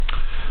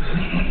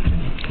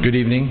Good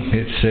evening.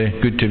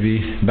 It's good to be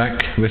back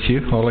with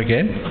you all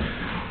again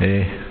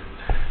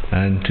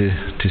and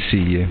to see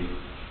you.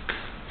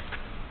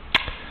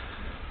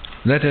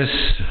 Let us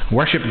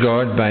worship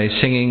God by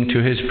singing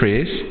to His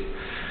praise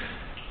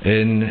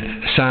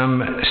in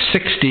Psalm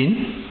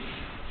 16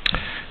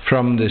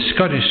 from the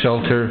Scottish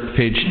Psalter,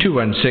 page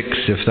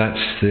 216,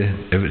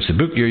 if it's the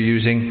book you're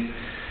using.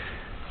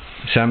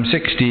 Psalm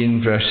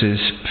 16 verses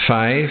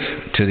 5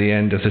 to the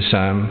end of the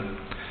psalm,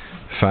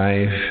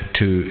 5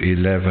 to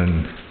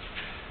 11.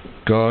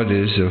 God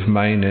is of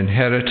mine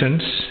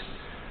inheritance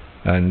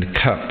and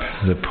cup,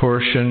 the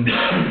portion,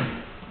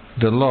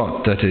 the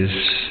lot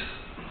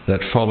that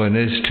fallen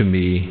is to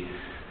me,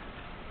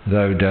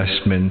 thou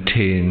dost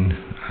maintain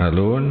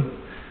alone.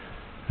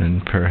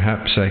 And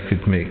perhaps I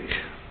could make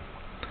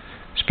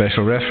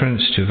special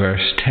reference to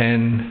verse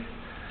 10,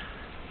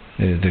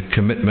 the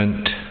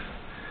commitment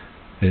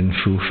in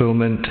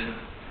fulfillment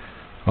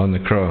on the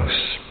cross.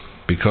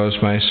 Because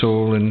my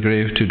soul in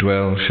grave to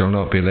dwell shall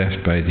not be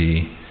left by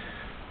thee,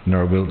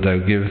 nor wilt thou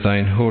give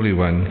thine Holy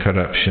One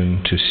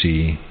corruption to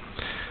see.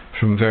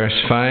 From verse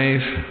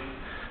 5,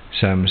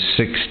 Psalm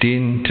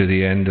 16 to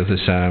the end of the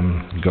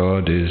psalm,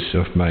 God is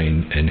of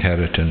mine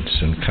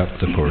inheritance and cup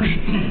the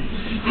portion.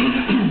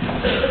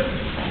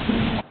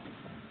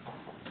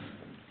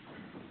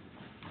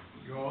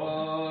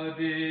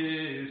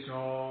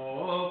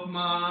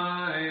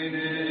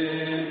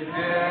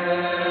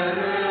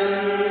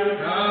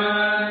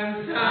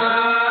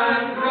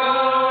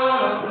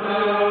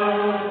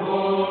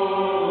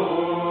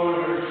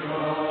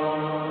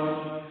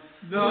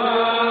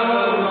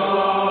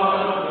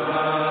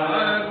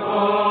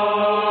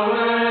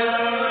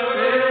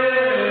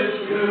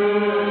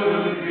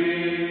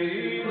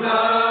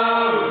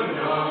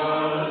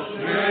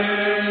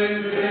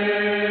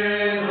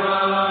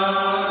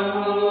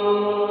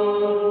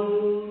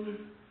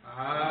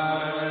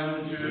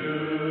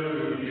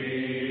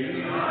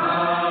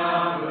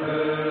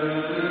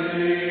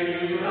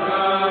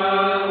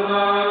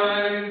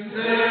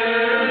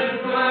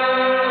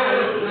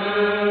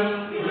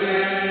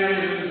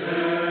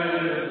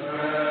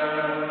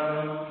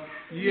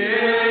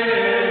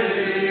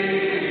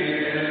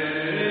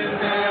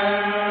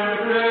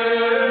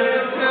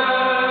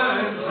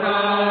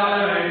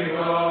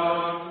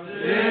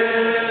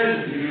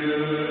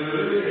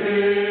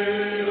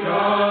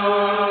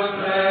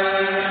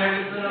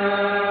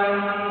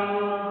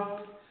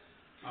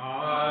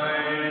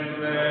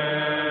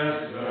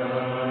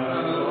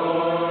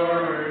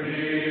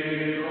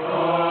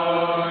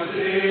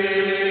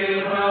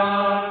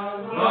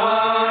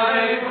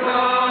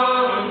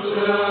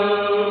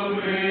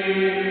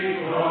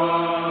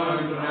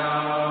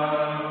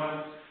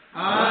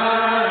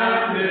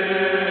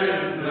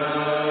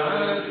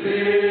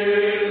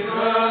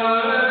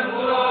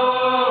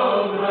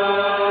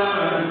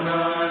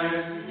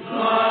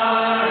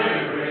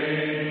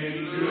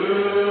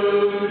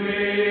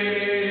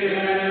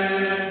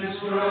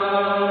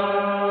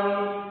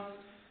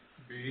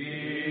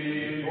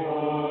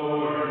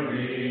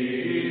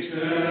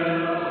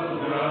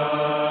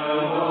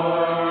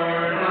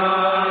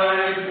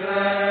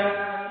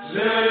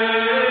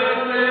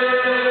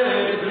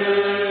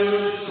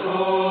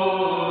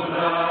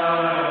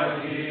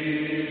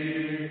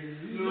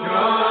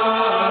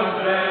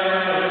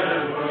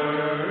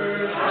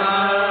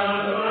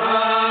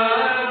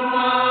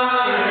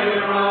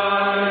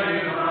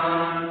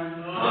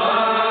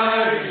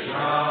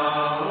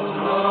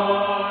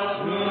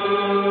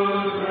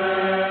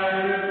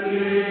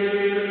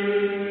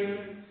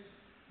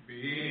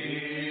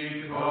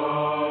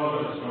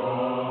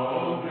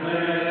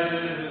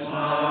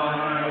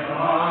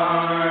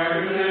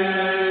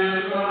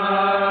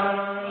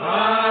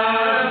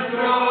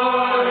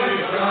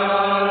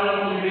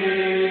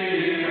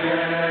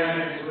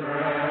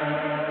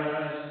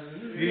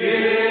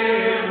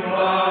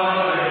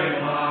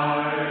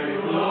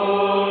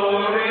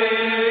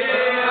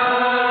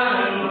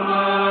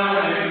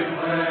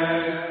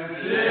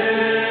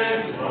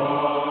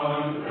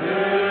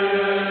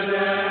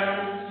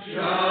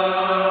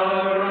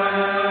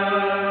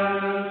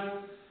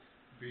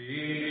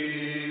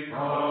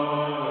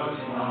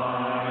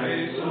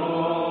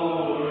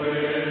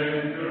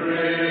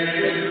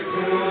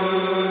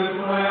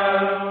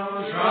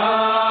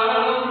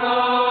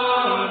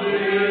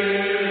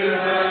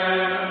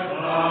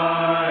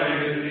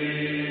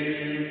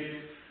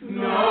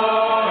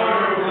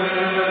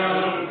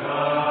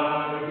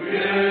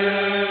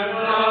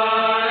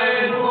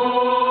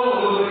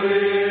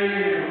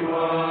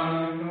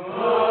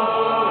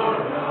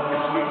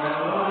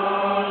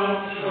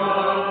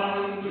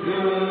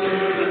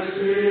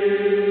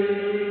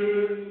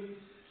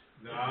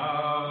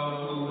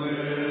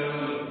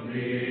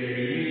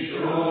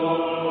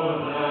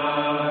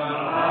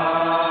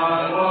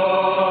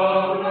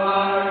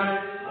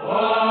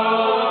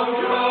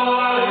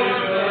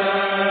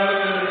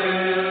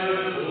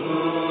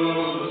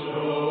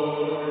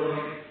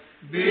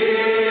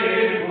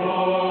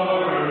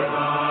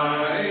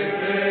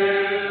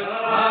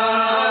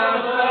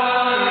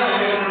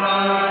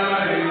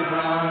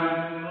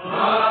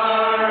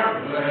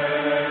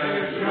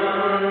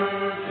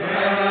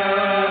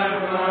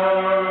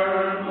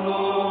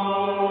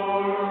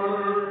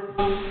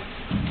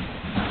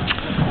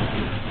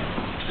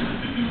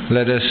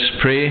 Let us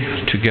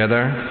pray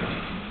together.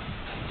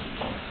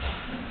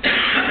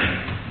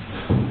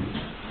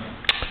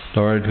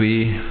 Lord,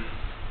 we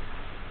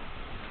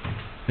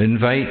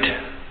invite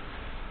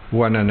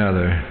one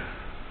another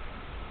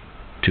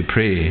to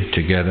pray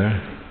together,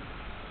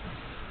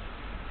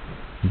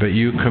 but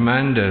you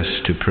command us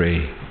to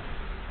pray.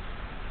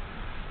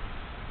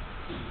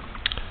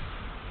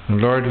 And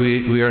Lord,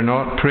 we are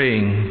not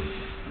praying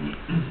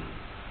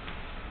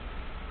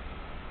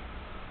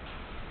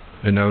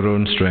in our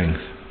own strength.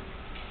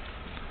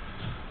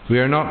 We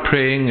are not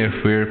praying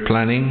if we're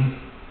planning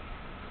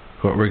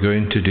what we're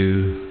going to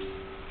do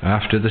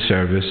after the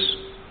service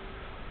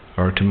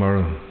or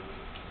tomorrow.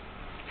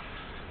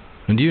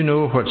 And you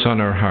know what's on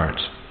our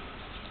hearts.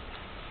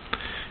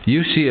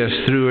 You see us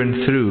through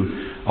and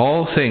through.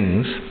 All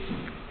things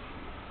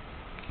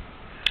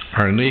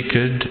are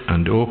naked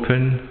and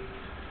open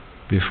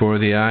before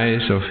the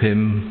eyes of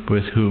Him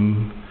with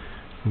whom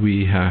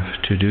we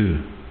have to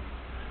do.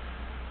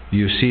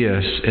 You see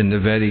us in the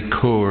very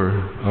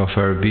core of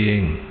our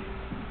being.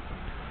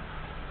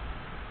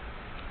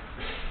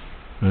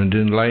 And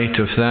in light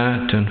of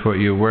that and what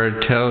your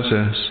word tells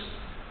us,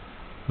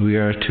 we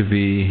are to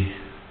be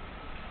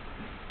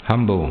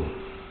humble.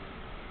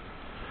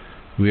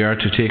 We are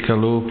to take a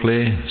low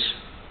place.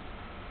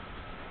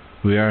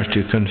 We are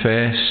to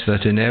confess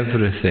that in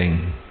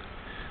everything,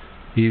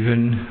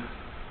 even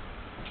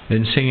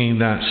in singing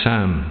that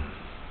psalm,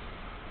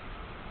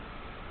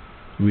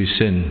 we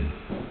sin.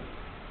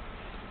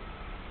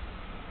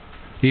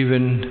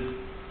 Even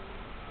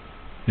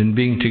in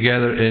being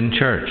together in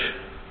church,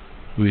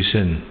 we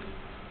sin.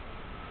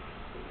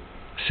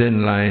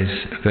 Sin lies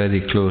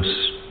very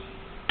close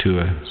to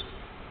us.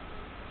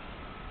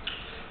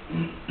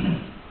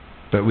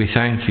 But we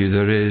thank you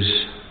there is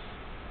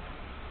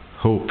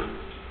hope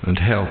and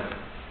help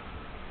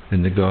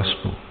in the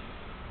gospel.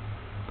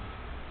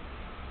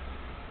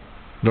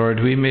 Lord,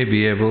 we may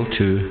be able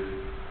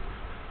to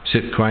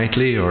sit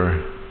quietly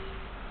or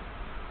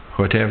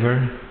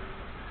whatever.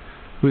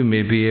 We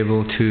may be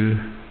able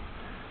to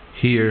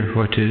hear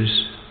what is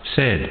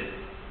said.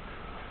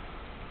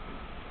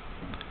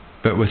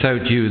 But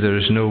without you there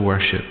is no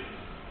worship.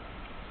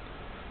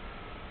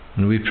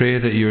 And we pray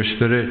that your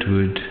Spirit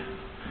would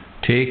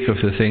take of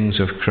the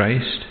things of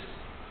Christ,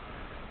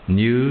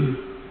 new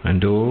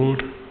and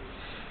old,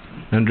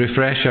 and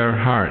refresh our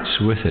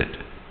hearts with it.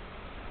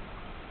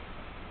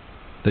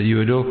 That you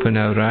would open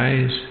our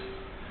eyes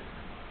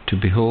to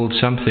behold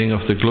something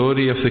of the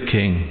glory of the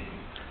King,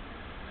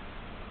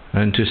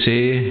 and to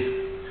say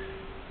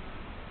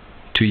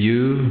to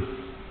you,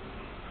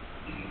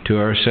 to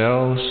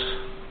ourselves,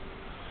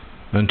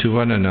 and to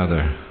one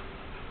another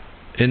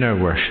in our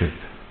worship,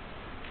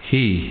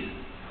 He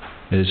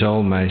is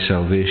all my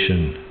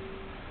salvation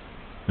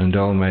and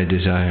all my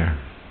desire.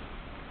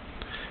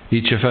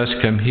 Each of us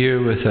come here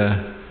with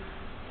a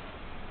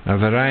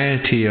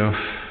variety of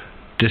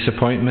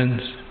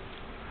disappointments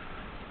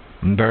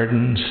and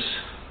burdens,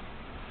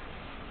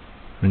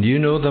 and you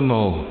know them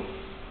all.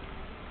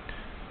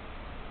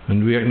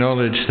 And we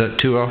acknowledge that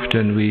too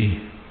often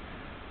we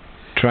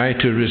try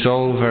to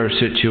resolve our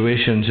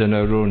situations in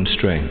our own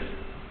strength.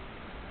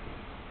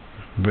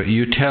 But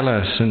you tell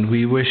us, and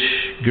we wish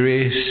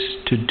grace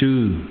to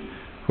do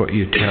what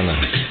you tell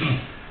us.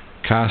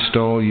 Cast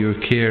all your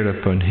care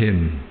upon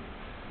Him,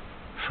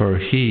 for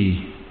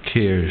He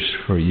cares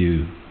for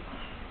you.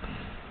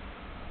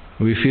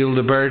 We feel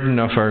the burden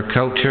of our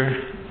culture,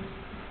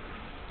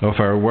 of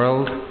our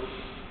world,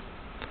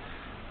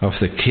 of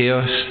the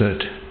chaos that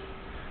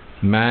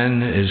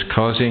man is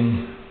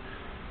causing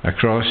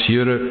across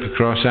Europe,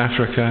 across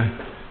Africa,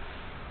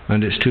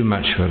 and it's too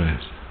much for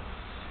us.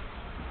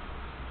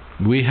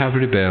 We have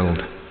rebelled,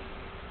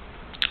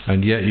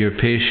 and yet your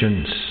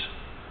patience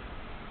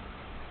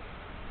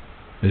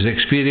is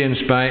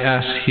experienced by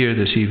us here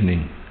this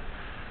evening.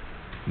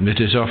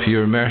 It is of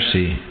your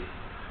mercy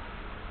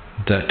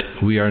that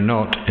we are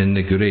not in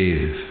the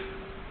grave.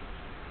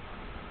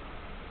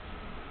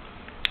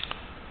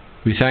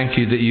 We thank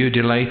you that you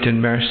delight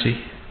in mercy,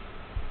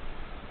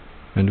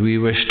 and we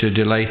wish to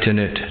delight in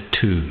it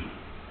too.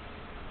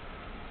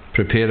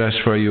 Prepare us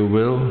for your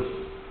will,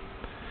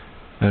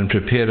 and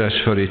prepare us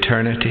for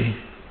eternity,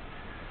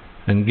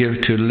 and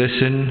give to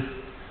listen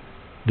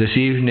this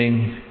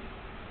evening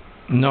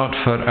not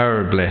for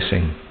our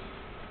blessing.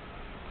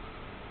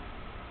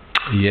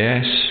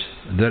 Yes,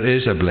 there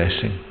is a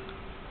blessing,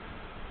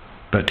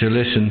 but to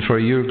listen for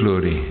your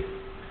glory.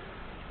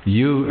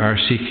 You are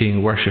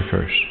seeking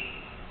worshippers,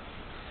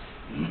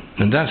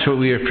 and that's what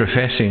we are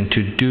professing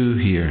to do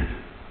here.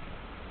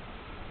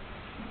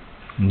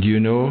 And you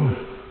know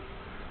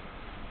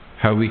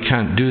how we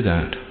can't do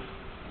that.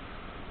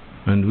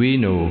 And we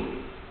know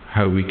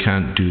how we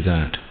can't do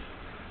that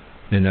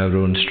in our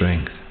own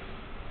strength.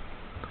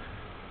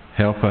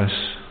 Help us,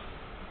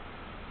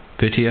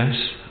 pity us,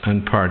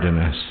 and pardon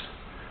us,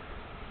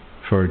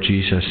 for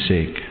Jesus'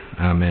 sake.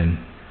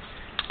 Amen.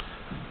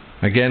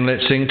 Again,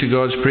 let's sing to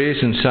God's praise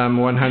in Psalm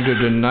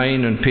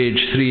 109 on page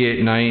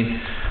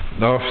 389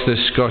 of the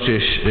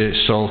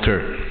Scottish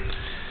Psalter.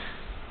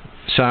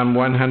 Psalm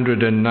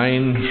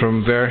 109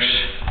 from verse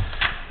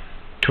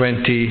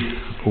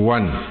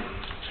 21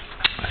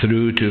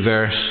 through to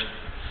verse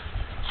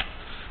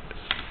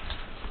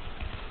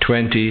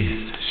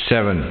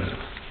 27.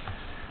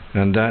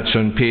 And that's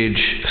on page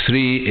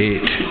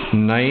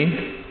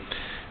 389.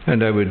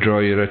 And I would draw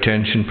your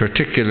attention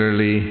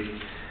particularly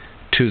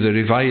to the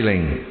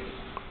reviling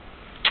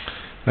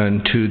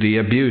and to the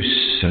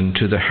abuse and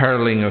to the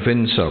hurling of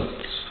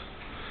insults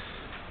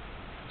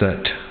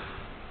that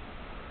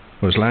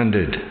was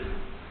landed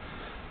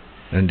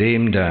and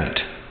aimed at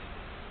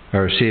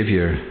our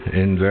Saviour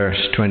in verse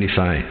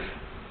 25.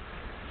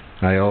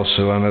 I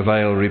also am a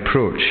vile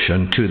reproach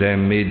unto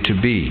them made to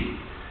be,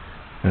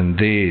 and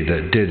they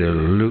that did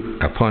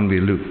look upon me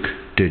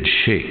did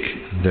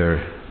shake their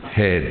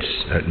heads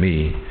at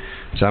me.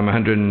 Psalm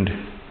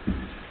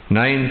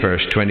 109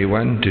 verse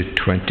 21 to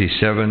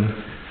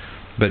 27.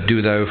 But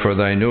do thou for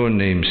thine own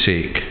name's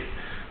sake,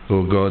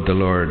 O God the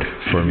Lord,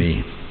 for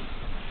me.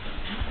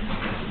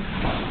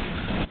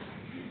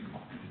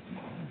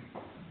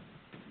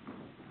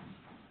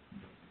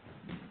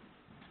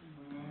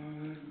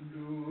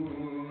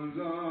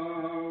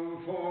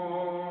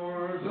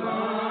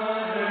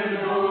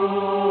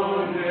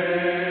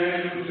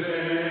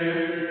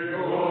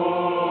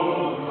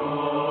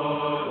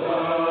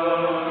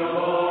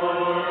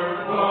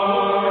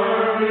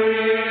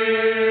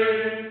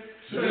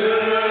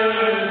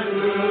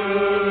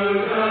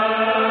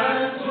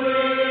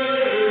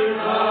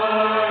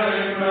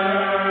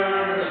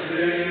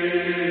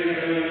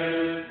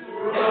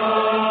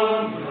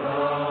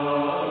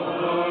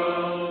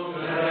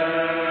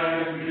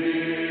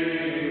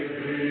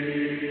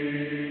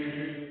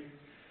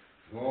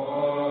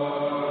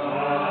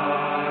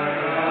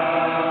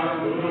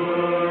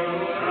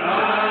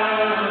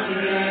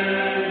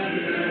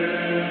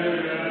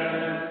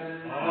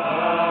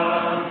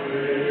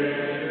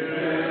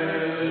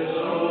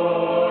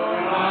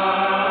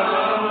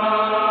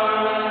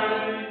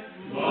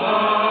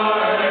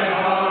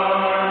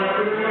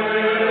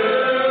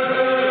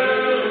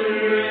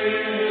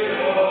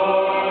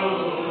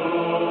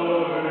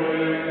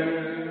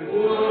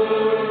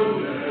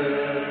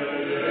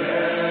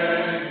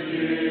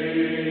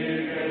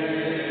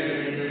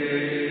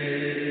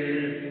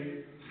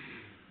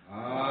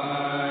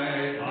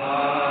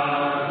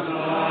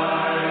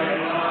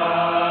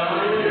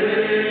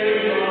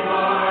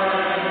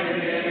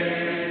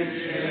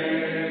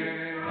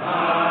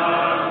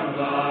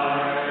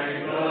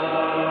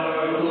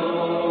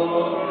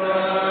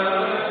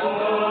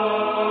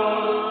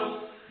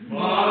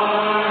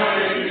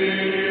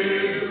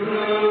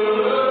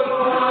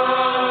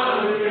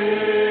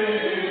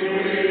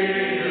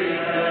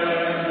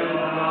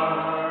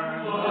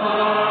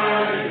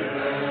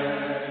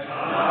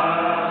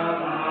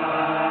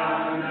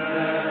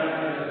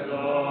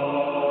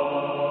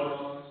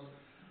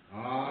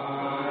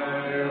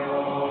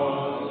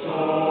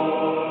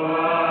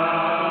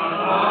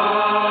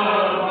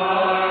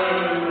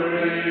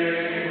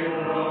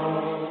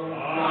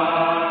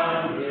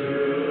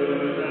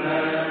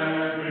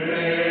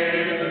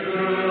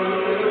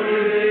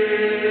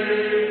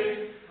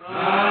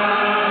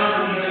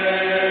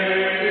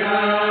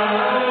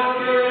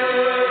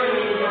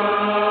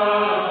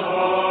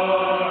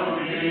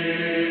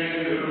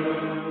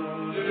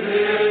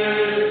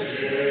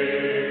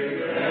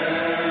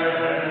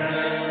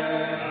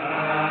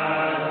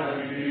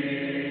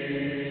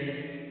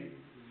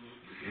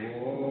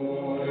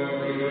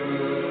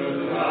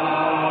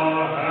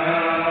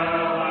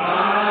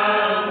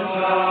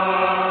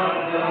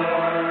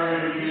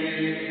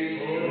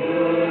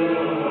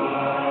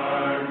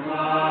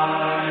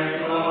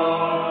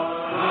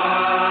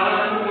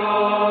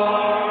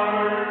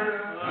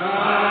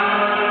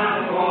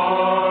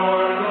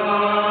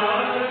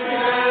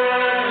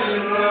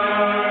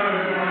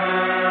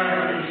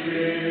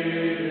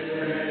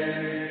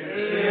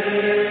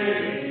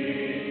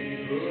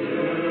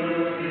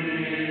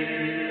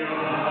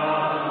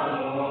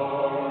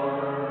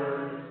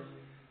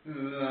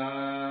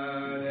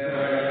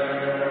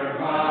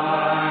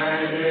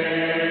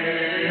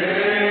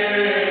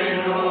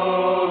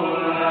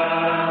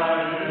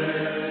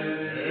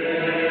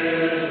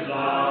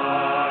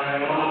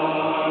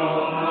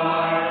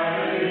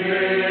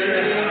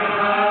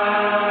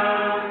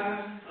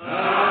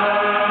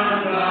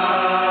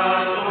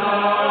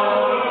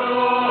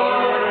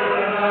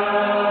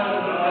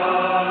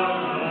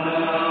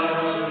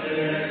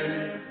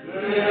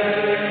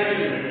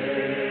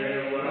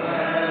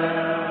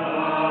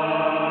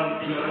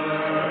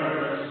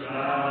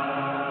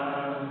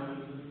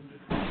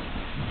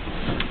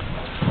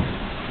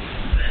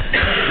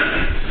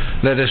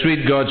 Let us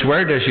read God's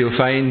Word as you'll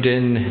find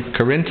in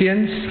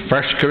Corinthians,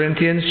 1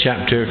 Corinthians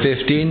chapter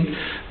 15,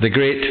 the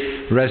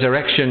great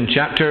resurrection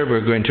chapter.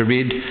 We're going to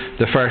read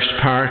the first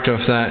part of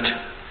that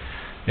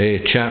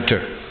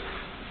chapter.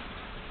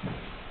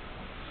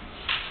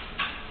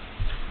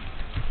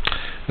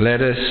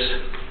 Let us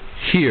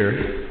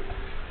hear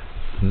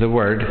the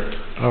Word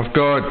of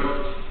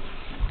God.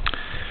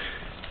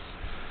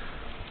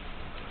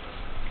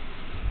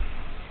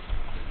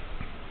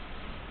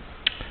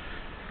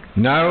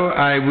 Now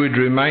I would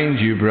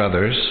remind you,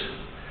 brothers,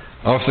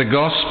 of the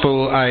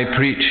gospel I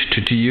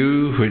preached to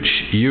you, which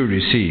you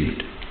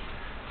received,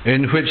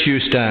 in which you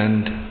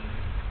stand,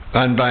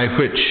 and by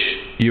which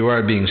you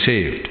are being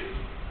saved,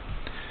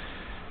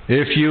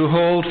 if you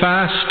hold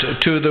fast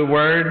to the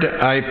word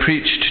I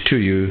preached to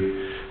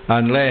you,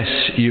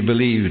 unless you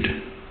believed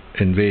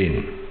in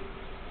vain.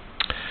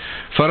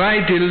 For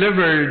I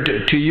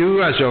delivered to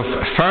you as of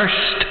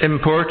first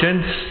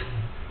importance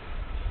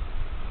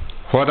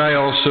what I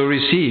also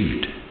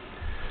received,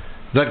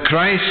 that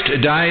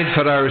Christ died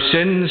for our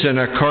sins in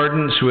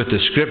accordance with the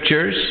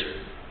Scriptures,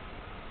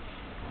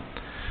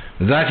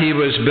 that he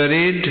was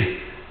buried,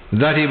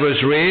 that he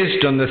was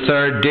raised on the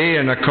third day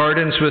in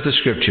accordance with the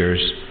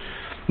Scriptures,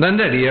 then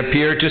that he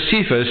appeared to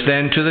Cephas,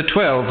 then to the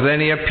 12,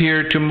 then he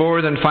appeared to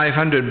more than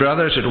 500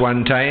 brothers at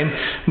one time,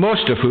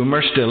 most of whom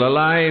are still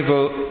alive,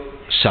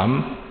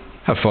 some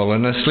have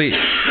fallen asleep.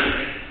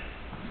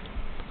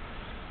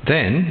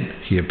 Then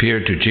he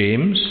appeared to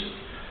James,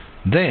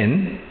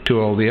 then to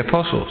all the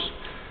apostles.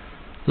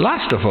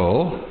 Last of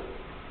all,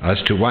 as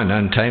to one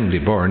untimely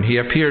born, he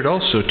appeared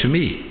also to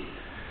me.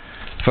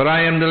 For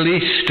I am the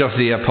least of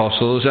the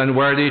apostles, and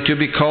worthy to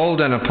be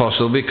called an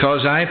apostle,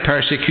 because I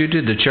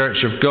persecuted the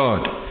church of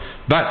God.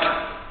 But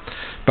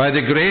by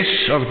the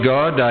grace of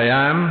God I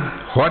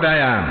am what I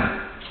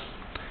am,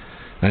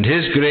 and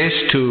his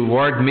grace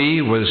toward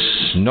me was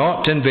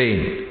not in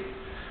vain.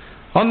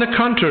 On the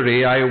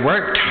contrary, I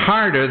worked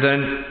harder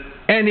than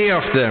any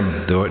of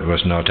them, though it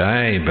was not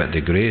I, but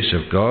the grace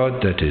of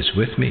God that is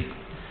with me.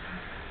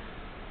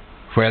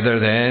 Whether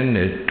then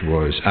it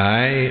was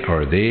I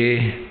or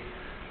they,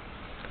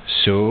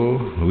 so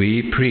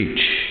we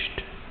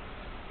preached,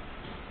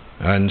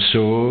 and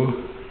so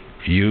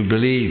you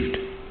believed.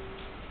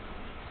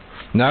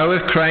 Now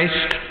if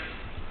Christ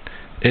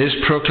is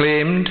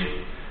proclaimed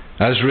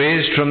as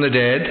raised from the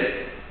dead,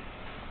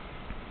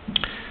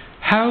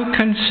 how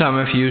can some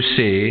of you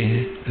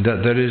say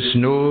that there is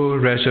no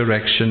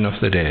resurrection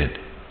of the dead?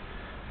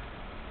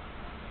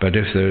 But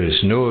if there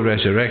is no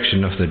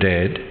resurrection of the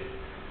dead,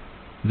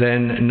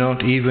 then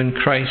not even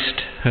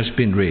Christ has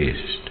been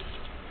raised.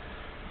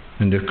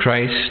 And if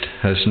Christ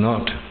has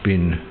not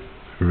been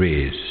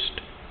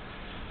raised,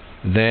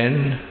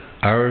 then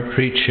our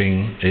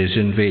preaching is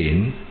in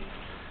vain,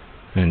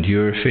 and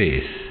your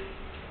faith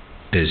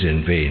is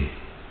in vain.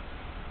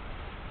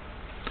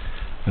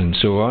 And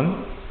so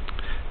on.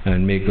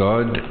 And may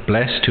God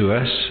bless to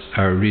us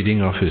our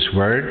reading of his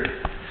word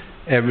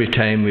every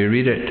time we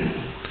read it.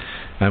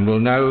 And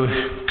we'll now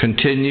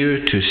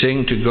continue to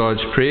sing to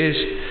God's praise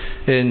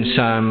in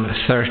Psalm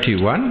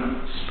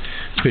 31,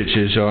 which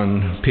is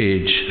on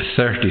page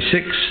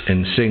 36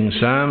 in Sing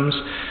Psalms,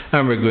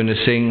 and we're going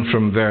to sing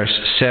from verse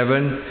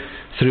 7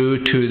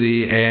 through to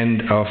the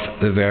end of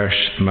the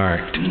verse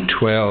marked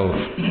 12.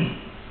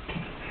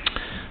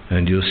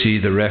 And you'll see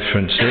the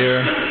reference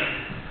there,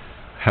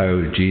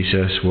 how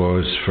Jesus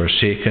was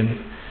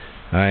forsaken.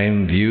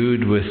 I'm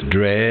viewed with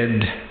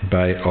dread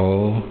by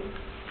all.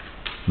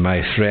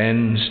 My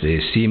friends,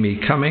 they see me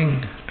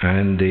coming,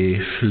 and they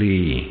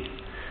flee.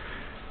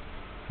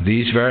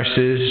 These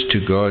verses to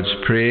God's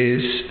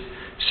praise,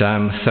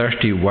 Psalm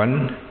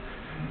 31,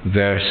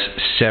 verse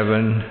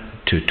 7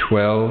 to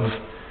 12.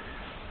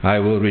 I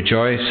will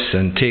rejoice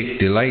and take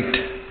delight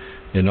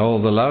in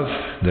all the love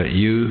that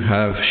you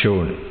have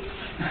shown.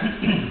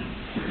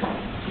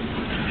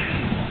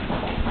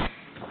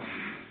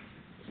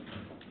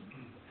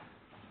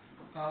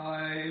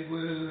 I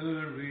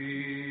will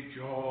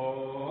rejoice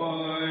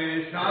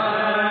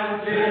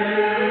and sing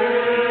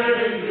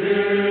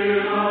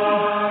delight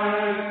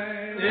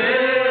in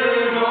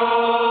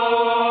all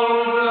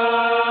the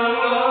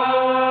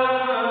love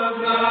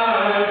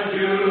that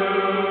you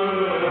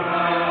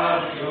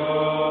have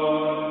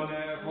shown,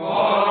 for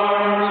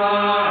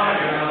I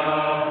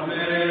have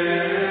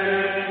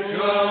mentioned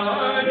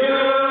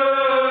you.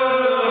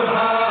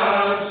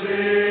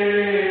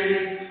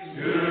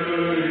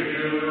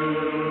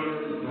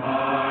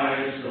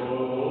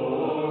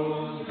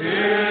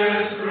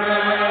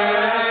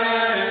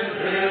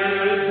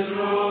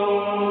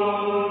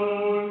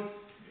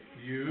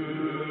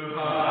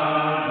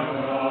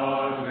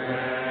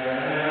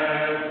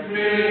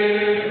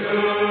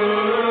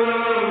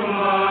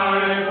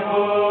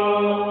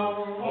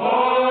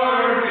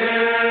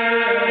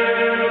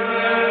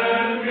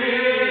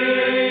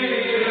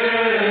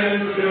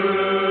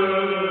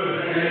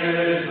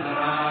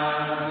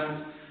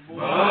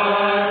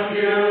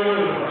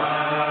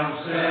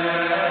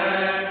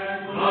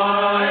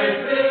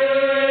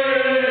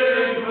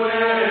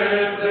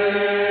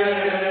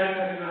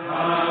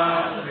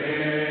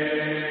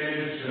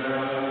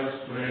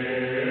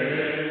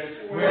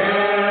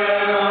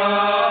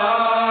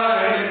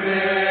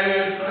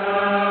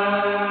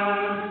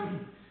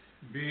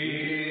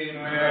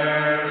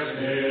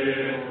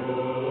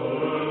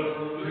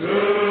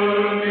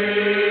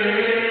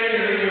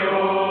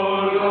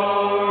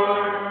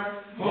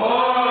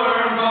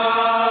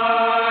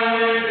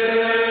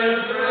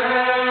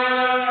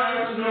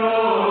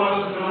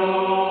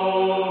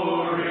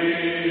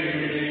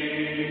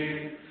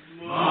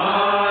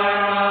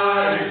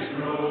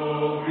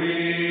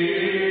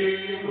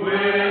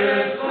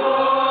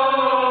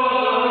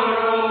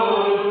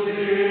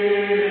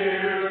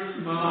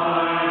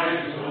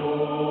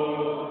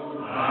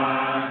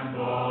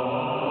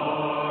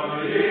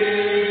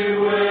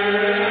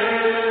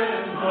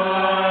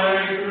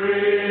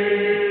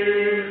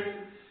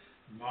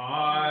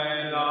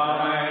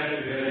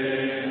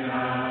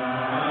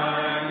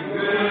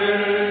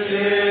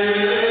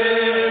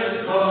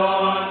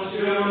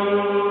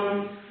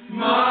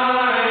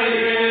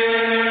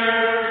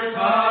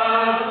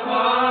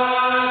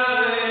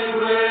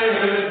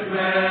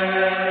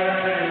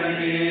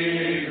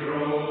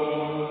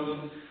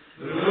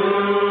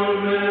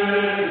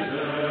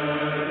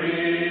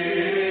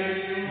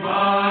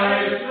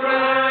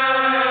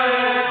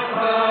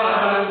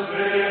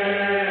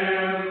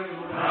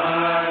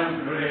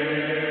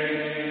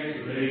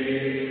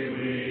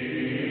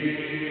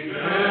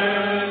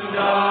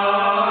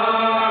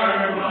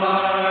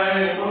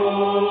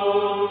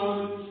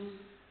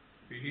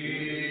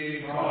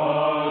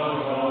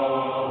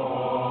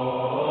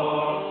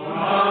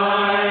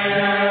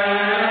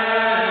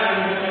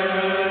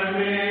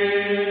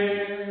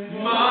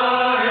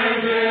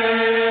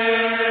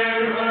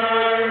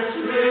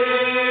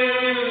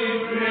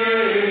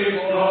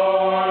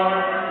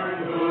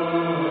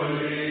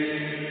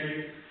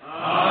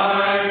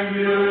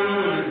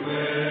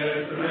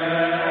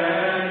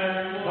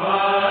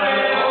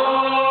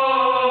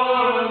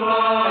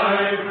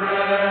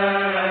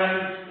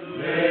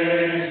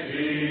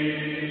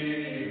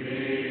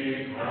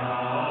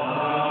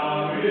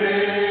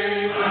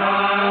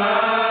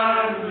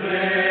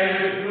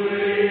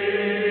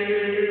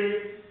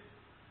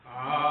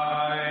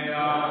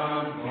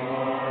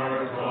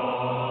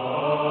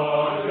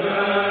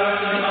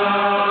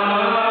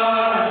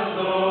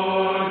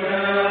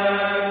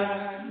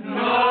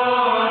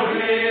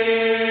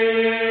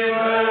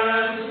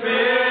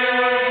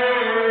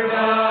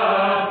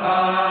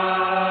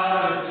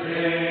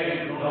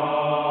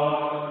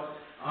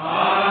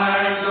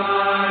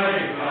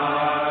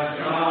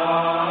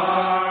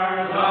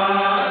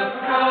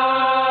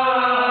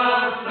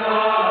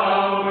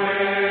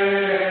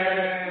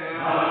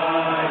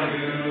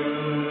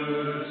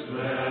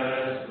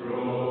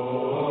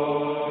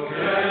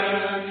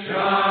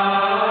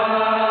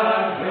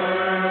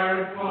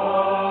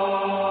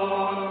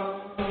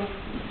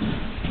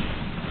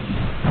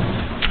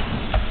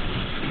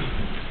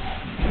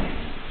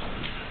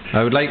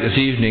 I would like this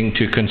evening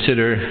to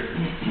consider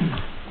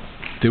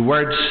the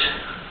words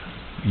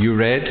you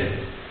read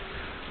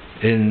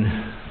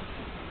in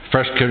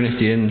 1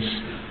 Corinthians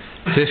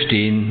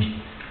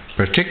 15,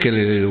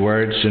 particularly the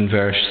words in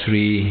verse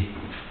 3,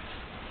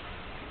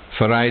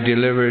 "For I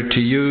delivered to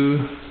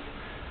you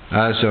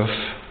as of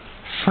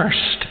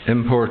first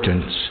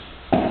importance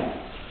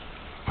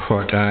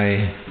what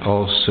I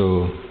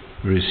also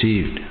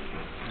received."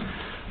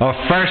 Of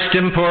first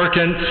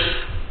importance,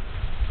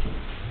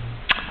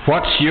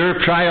 what's your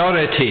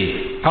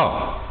priority?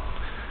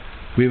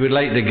 We would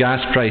like the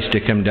gas price to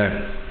come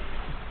down.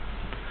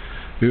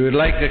 We would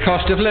like the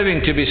cost of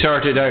living to be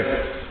sorted out.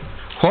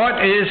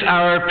 What is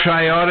our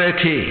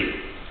priority?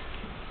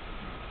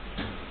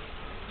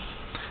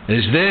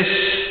 Is this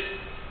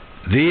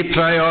the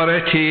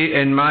priority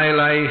in my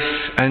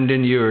life and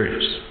in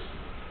yours?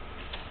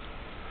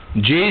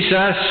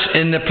 Jesus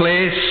in the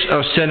place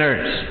of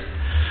sinners.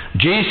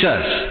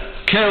 Jesus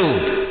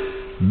killed,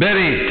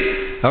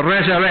 buried,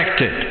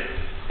 resurrected.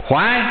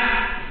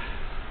 Why?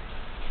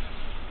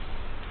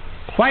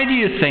 Why do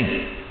you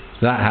think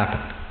that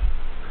happened?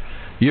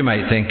 You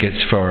might think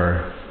it's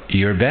for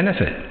your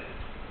benefit.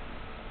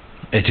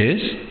 It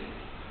is.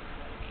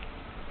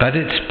 But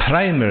it's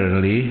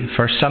primarily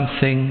for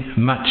something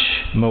much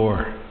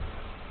more.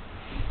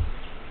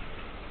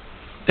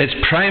 It's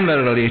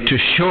primarily to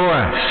show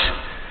us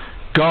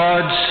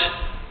God's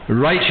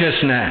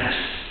righteousness.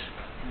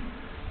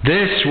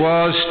 This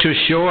was to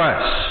show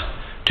us,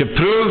 to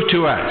prove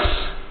to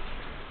us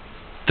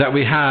that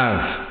we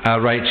have a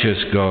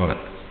righteous God.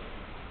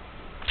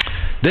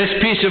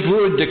 This piece of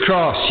wood, the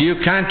cross, you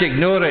can't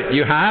ignore it.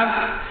 You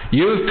have.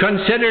 You've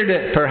considered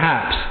it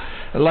perhaps,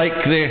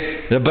 like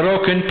the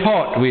broken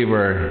pot we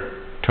were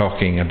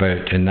talking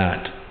about in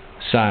that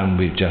psalm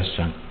we've just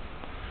sung.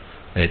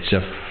 It's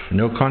of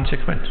no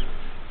consequence.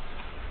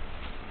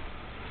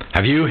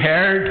 Have you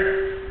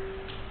heard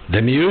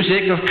the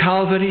music of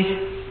Calvary?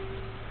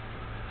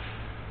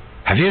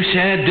 Have you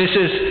said, this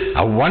is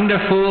a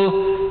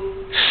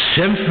wonderful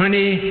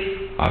symphony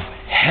of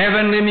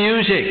heavenly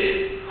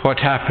music? What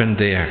happened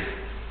there?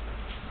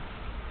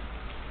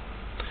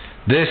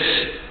 This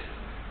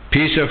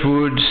piece of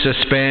wood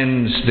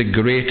suspends the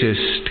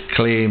greatest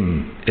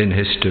claim in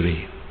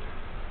history.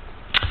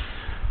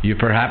 You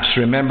perhaps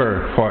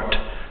remember what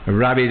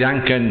Rabbi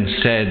Duncan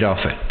said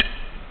of it.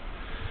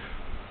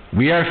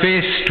 We are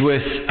faced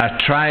with a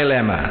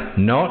trilemma,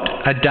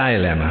 not a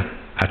dilemma,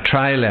 a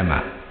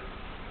trilemma.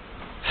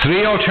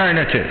 3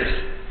 alternatives.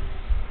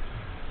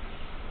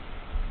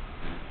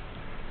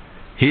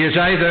 He is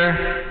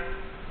either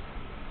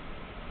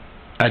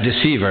a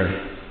deceiver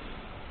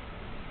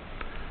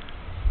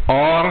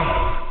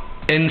or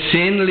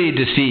insanely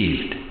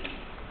deceived,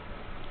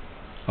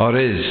 or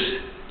is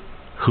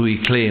who he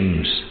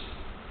claims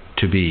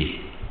to be.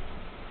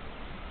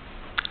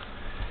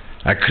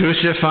 A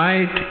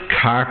crucified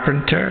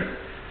carpenter,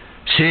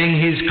 saying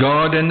he's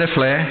God in the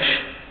flesh,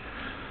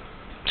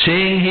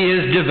 saying he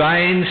is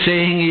divine,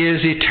 saying he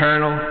is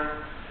eternal.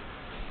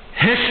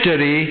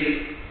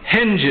 History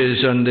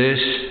hinges on this,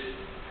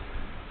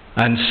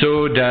 and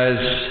so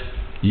does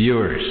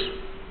yours.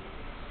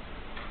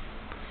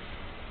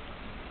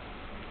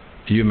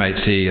 You might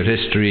say your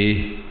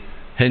history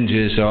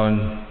hinges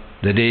on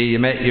the day you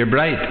met your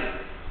bride,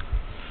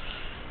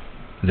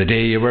 the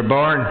day you were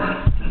born,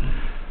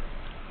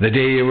 the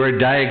day you were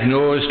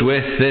diagnosed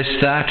with this,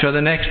 that, or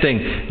the next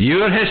thing.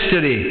 Your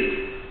history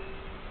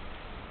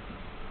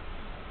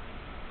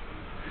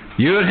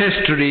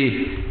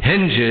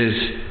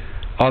hinges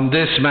on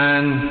this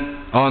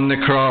man on the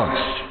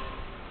cross.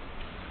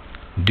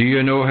 Do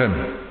you know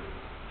him?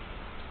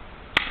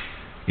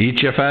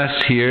 Each of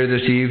us here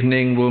this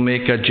evening will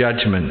make a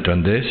judgment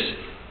on this.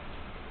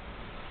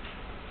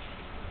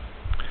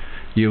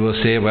 You will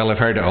say, well, I've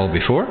heard it all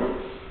before.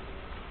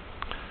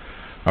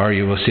 Or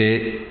you will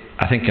say,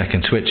 I think I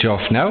can switch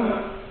off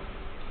now.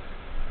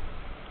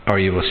 Or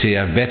you will say,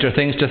 I have better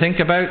things to think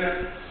about.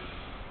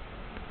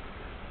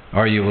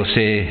 Or you will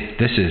say,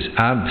 this is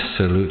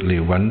absolutely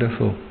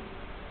wonderful.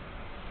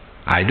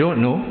 I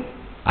don't know.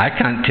 I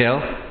can't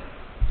tell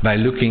by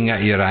looking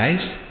at your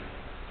eyes.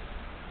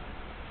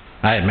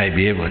 I might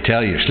be able to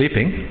tell you're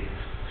sleeping.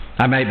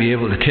 I might be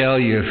able to tell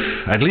you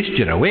at least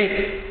you're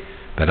awake.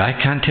 But I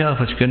can't tell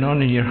what's going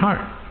on in your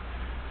heart.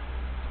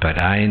 But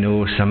I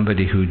know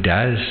somebody who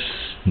does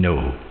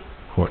know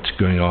what's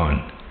going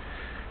on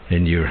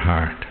in your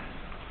heart.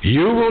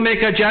 You will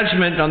make a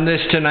judgment on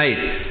this tonight.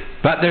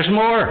 But there's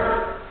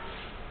more.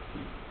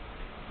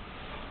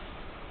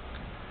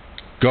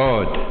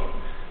 God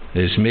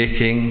is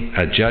making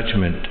a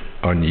judgment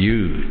on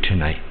you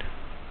tonight.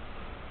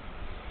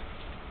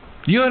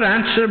 You're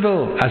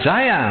answerable, as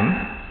I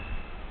am,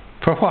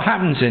 for what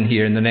happens in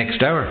here in the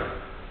next hour.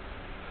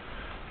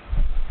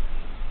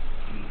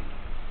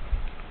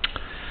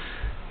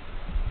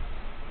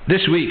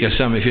 This week, as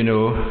some of you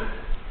know,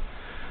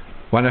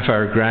 one of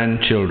our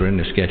grandchildren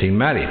is getting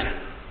married.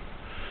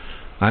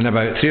 And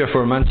about 3 or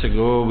 4 months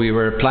ago, we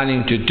were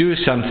planning to do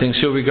something,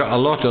 so we got a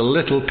lot of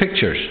little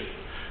pictures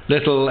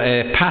little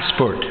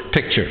passport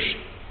pictures,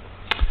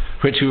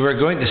 which we were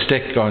going to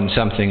stick on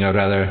something or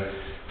other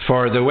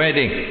for the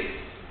wedding.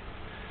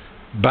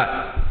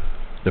 But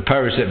the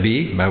powers that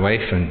be, my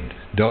wife and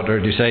daughter,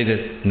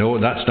 decided, no,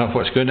 that's not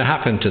what's going to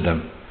happen to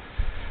them.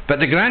 But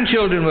the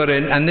grandchildren were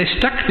in, and they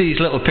stuck these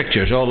little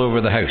pictures all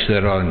over the house.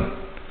 They're on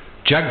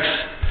jugs,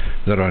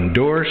 they're on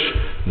doors,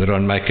 they're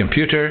on my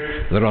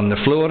computer, they're on the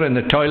floor in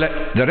the toilet,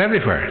 they're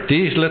everywhere.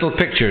 These little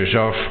pictures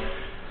of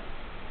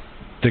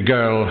the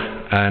girl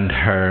and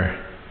her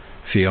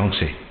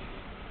fiancé.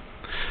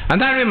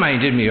 And that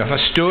reminded me of a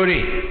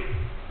story.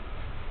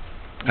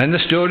 And the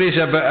story is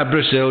about a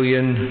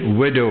Brazilian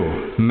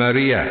widow,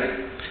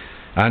 Maria,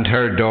 and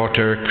her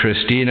daughter,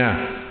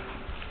 Christina.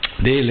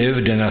 They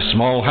lived in a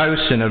small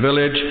house in a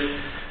village,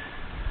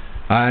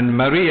 and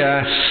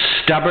Maria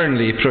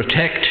stubbornly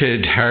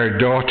protected her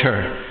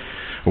daughter,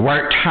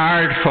 worked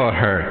hard for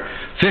her.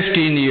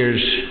 15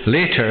 years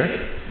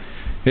later,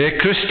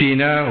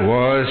 Christina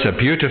was a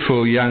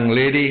beautiful young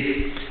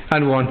lady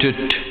and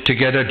wanted to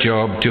get a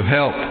job to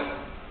help.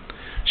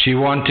 She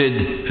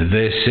wanted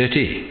the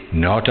city,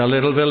 not a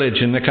little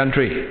village in the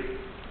country.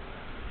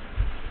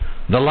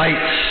 The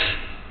lights,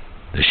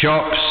 the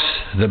shops,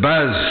 the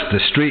buzz, the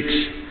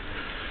streets.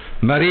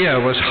 Maria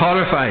was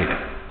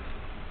horrified.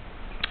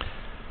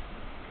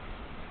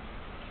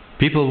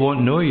 People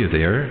won't know you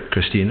there,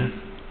 Christina.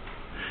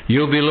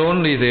 You'll be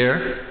lonely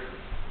there.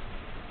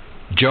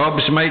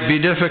 Jobs might be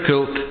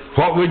difficult.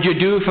 What would you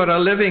do for a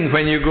living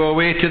when you go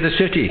away to the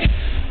city?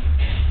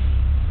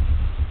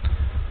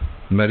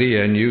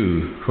 Maria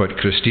knew what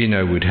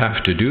Christina would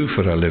have to do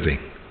for a living.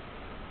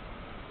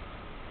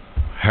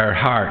 Her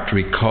heart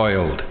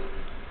recoiled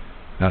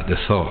at the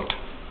thought.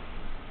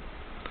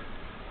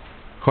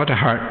 What a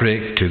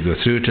heartbreak to go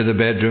through to the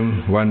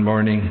bedroom one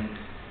morning.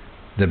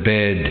 The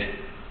bed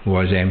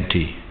was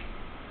empty.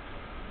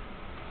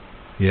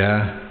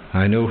 Yeah,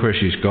 I know where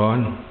she's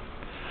gone.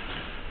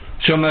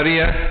 So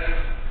Maria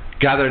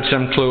gathered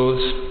some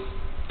clothes,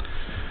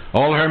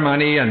 all her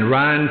money, and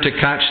ran to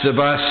catch the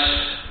bus.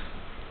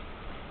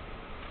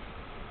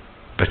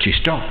 But she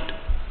stopped.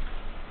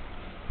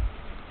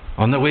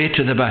 On the way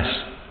to the bus,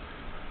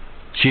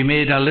 she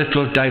made a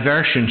little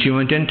diversion. She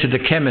went into the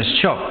chemist's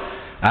shop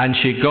and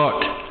she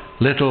got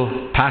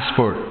little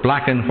passport,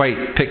 black and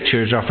white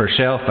pictures of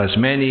herself, as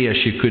many as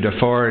she could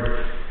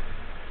afford,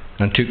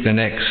 and took the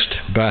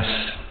next bus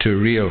to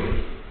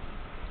Rio.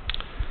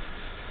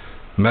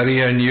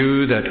 Maria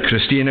knew that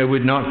Christina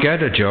would not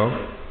get a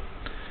job.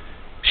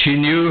 She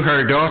knew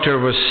her daughter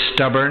was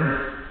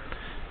stubborn.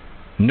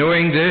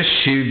 Knowing this,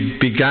 she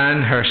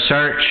began her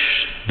search.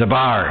 The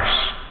bars,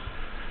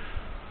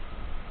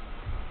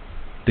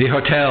 the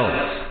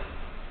hotels,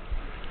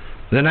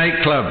 the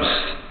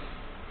nightclubs,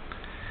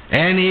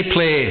 any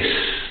place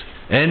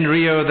in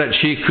Rio that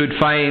she could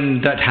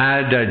find that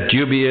had a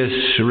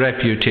dubious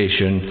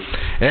reputation.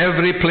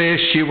 Every place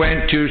she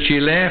went to, she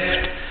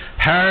left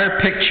her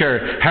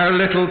picture, her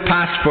little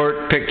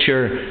passport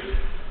picture,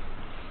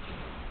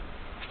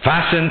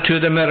 fastened to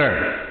the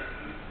mirror,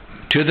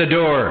 to the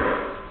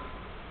door,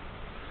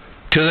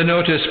 to the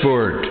notice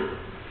board.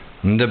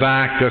 On the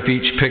back of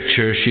each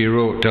picture she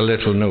wrote a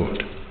little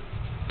note.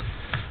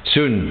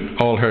 Soon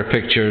all her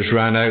pictures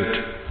ran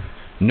out.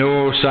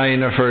 No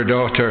sign of her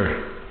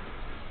daughter,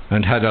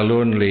 and had a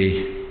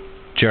lonely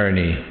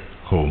journey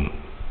home.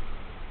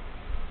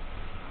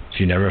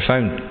 She never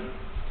found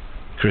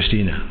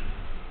Christina.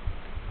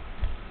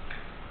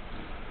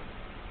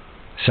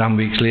 Some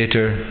weeks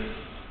later,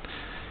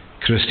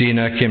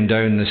 Christina came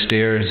down the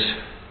stairs.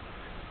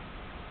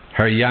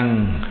 Her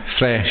young,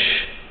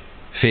 fresh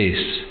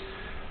face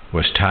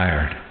was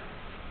tired.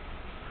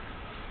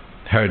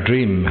 Her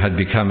dream had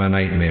become a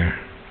nightmare.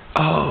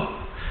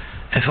 Oh,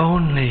 if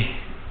only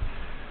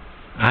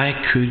I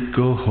could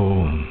go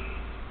home.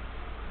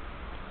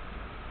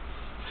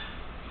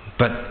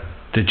 But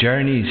the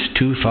journey's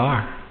too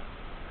far.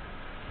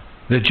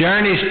 The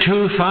journey's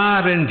too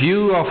far in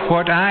view of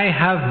what I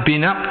have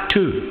been up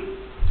to.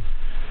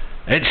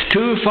 It's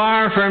too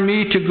far for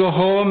me to go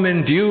home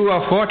in view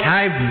of what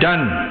I've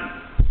done.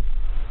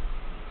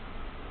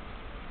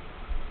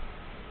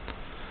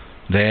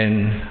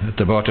 Then, at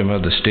the bottom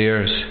of the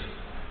stairs,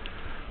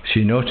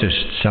 she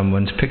noticed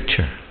someone's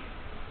picture.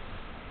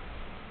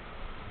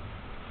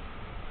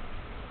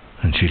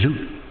 And she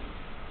looked.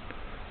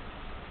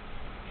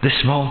 This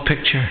small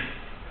picture,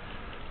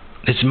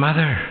 it's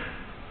Mother.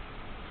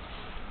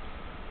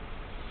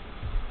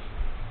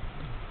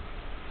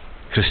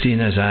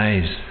 Christina's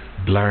eyes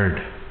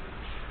blurred.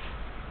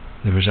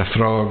 There was a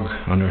frog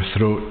on her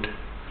throat.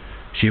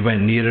 She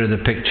went nearer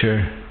the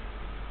picture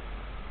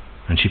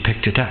and she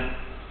picked it up.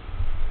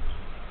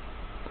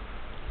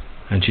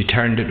 And she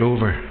turned it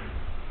over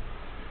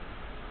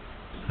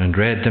and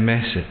read the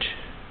message.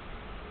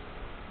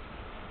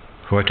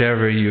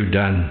 Whatever you've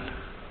done,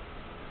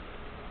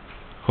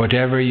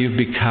 whatever you've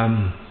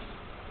become,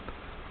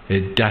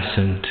 it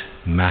doesn't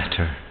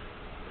matter.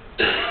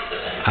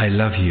 I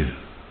love you.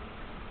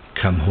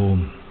 Come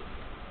home.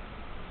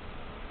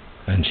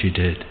 And she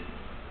did.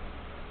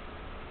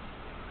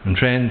 And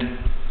friend,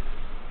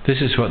 this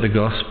is what the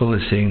gospel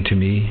is saying to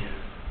me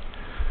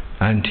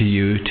and to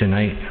you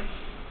tonight.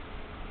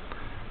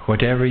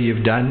 Whatever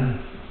you've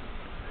done,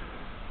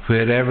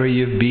 wherever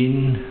you've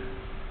been,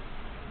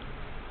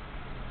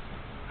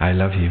 I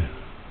love you.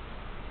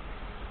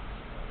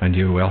 And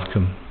you're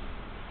welcome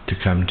to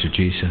come to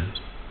Jesus.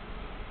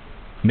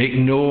 Make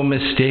no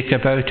mistake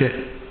about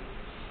it.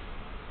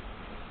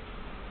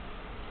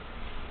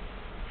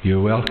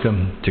 You're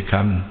welcome to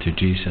come to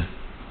Jesus.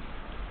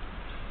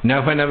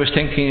 Now, when I was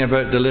thinking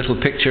about the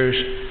little pictures,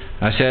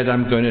 I said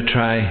I'm going to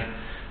try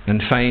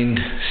and find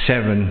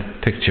 7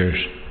 pictures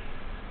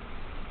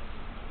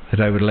that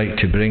I would like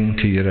to bring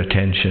to your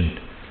attention.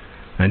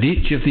 And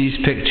each of these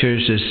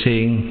pictures is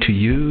saying to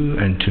you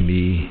and to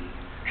me,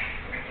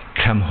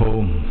 come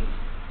home.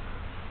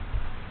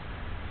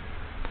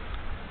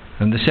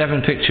 And the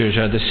 7 pictures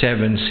are the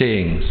 7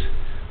 sayings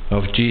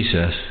of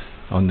Jesus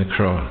on the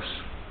cross.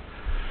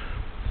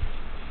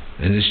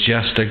 And it's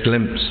just a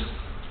glimpse.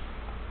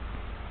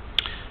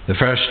 The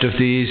first of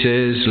these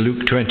is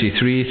Luke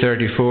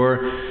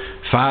 23:34.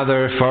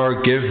 Father,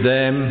 forgive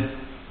them,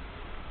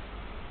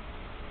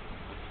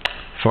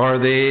 for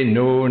they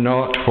know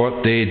not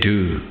what they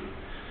do.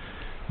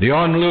 The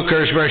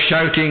onlookers were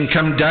shouting,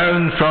 come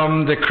down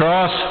from the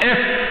cross. If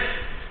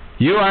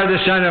you are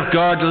the Son of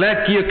God,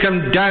 let you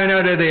come down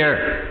out of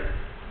there.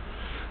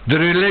 The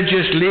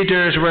religious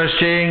leaders were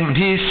saying,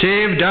 he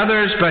saved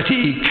others, but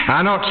he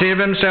cannot save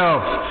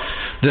himself.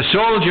 The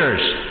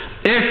soldiers,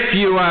 if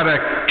you are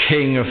a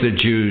king of the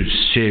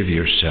Jews, save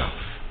yourself.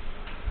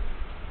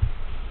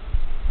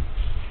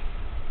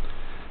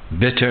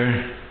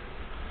 Bitter,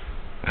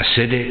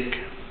 acidic.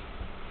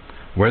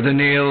 Were the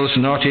nails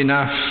not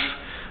enough?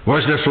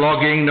 Was the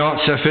flogging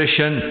not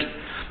sufficient?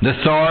 The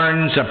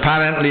thorns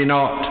apparently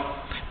not.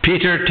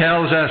 Peter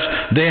tells us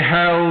they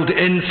hurled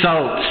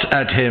insults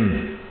at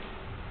him.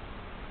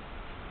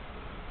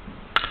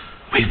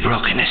 We've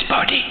broken his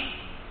body.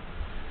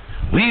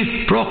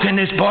 We've broken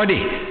his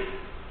body.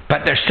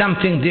 But there's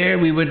something there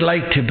we would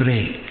like to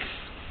break.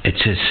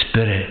 It's his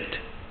spirit.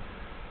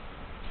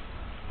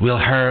 We'll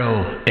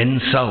hurl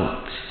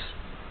insults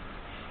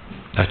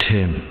at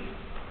him.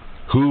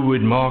 Who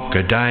would mock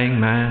a dying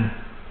man?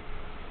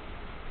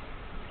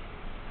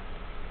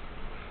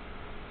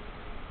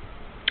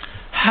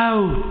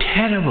 How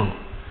terrible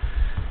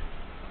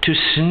to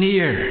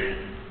sneer.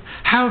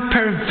 How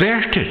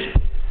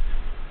perverted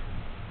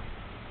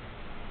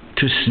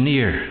to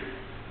sneer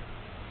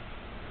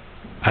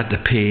at the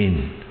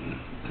pain.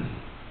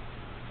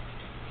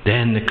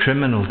 Then the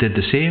criminal did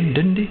the same,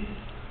 didn't he?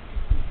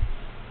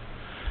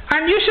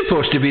 Aren't you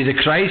supposed to be the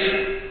Christ?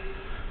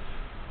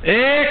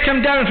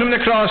 Come down from the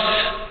cross,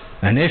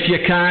 and if you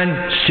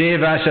can,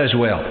 save us as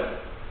well.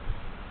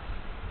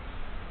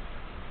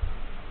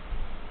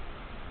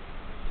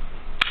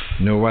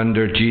 No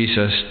wonder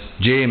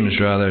James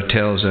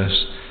tells us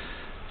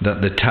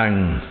that the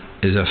tongue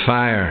is a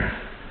fire,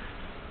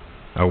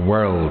 a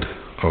world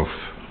of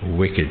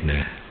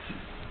wickedness.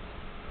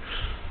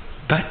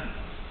 But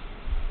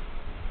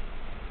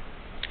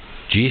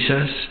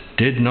Jesus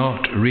did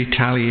not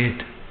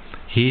retaliate.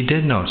 He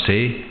did not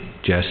say,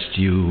 just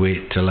you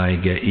wait till I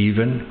get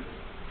even.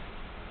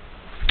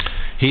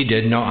 He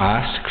did not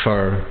ask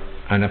for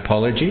an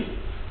apology.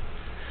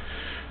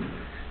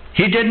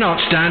 He did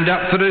not stand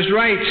up for his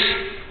rights.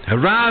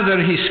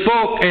 Rather, he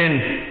spoke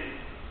in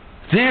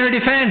their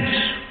defense.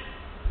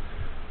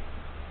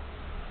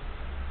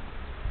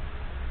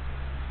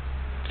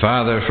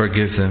 Father,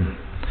 forgive them.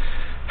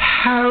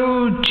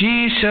 How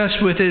Jesus,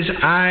 with his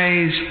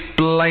eyes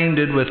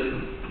blinded with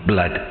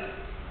blood,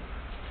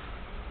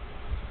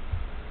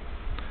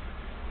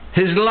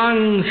 his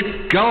lungs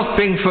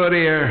gulping for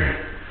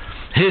air,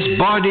 his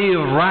body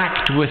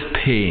racked with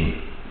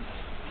pain,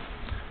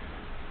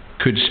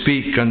 could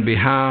speak on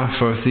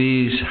behalf of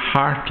these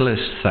heartless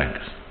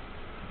thugs.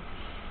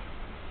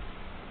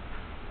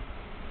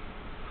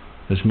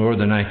 There's more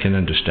than I can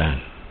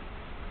understand.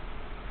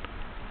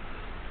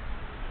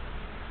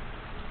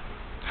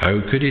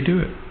 How could he do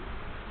it?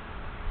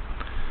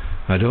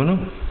 I don't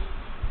know.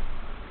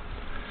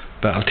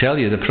 But I'll tell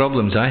you, the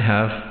problems I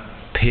have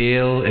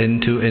pale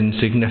into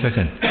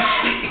insignificance.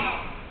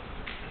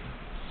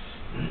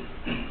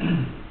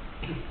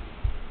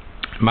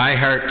 My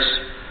hurts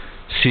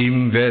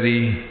seem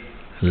very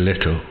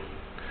little.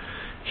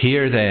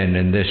 Here then,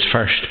 in this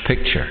first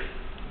picture,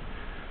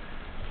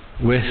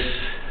 with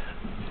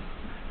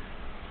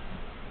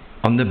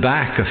on the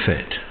back of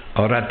it,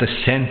 or at the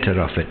center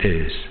of it,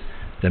 is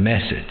the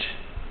message: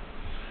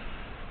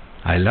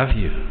 I love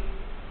you.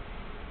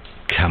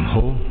 Come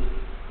home.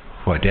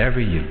 Whatever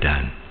you've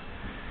done.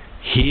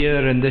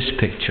 Here in this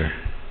picture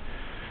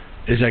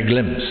is a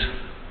glimpse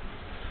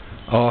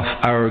of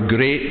our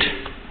great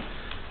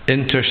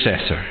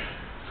intercessor,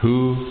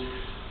 who,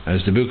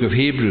 as the book of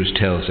Hebrews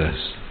tells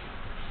us,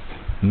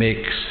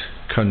 makes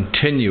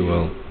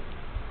continual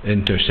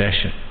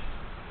intercession.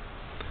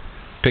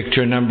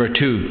 Picture number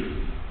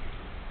 2.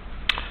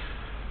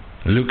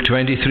 Luke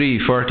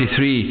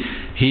 23:43.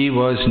 he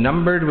was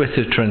numbered with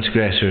the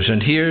transgressors.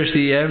 And here's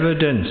the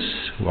evidence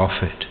of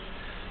it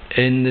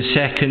in the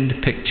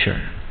second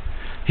picture.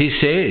 He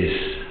says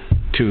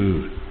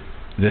to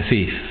the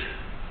thief,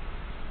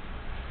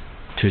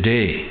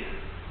 "Today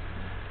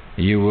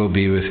you will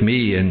be with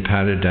me in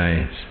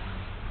paradise."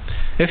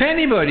 If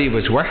anybody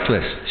was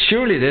worthless,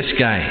 surely this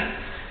guy.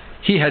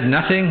 He had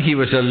nothing. He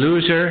was a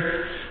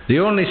loser. The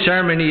only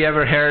sermon he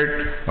ever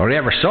heard or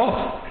ever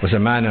saw was a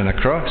man on a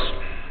cross.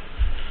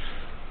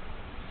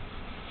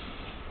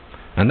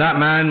 And that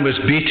man was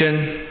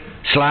beaten,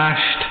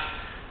 slashed.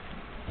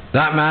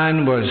 That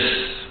man was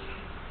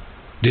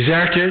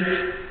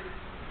deserted.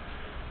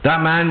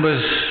 That man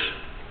was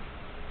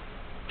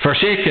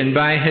forsaken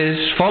by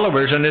his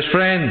followers and his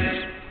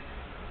friends.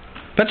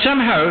 But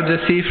somehow the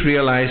thief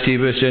realized he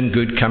was in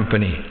good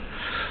company.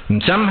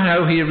 And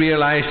somehow he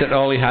realized that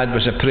all he had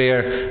was a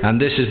prayer, and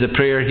this is the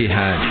prayer he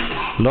had.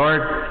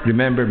 "Lord,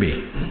 remember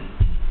me."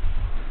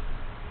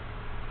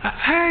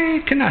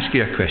 I can ask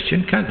you a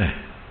question, can't I?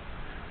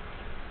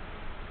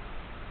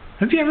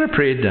 Have you ever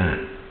prayed that?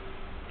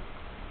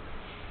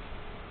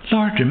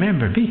 "Lord,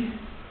 remember me."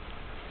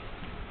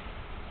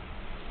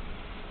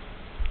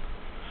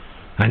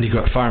 And he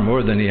got far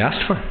more than he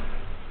asked for.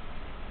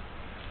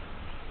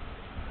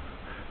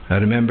 I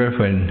remember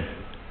when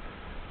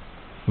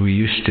we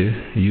used to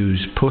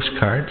use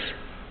postcards.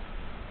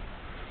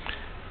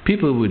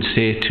 People would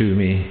say to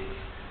me,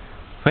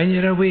 "When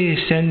you're away,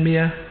 send me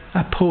a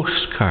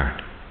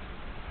postcard."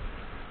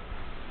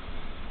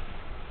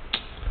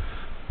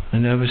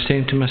 And I was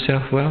saying to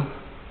myself, well,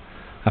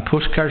 a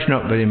postcard's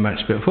not very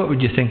much, but what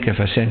would you think if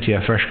I sent you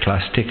a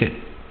first-class ticket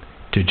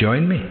to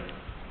join me?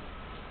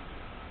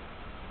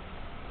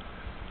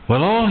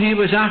 Well, all he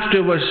was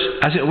after was,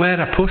 as it were,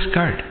 a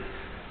postcard.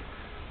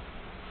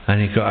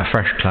 And he got a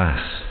first-class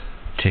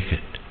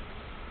ticket.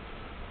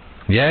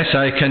 Yes,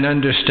 I can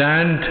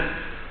understand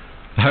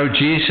how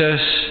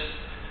Jesus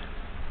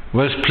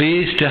was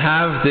pleased to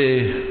have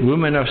the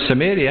woman of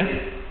Samaria.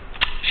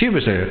 She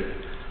was a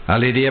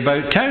lady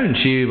about town.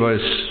 She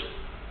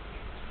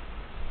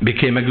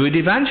became a good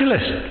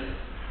evangelist.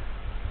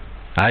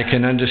 I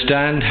can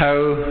understand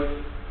how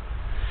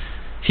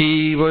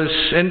he was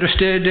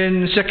interested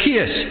in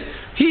Zacchaeus.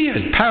 He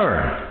had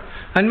power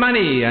and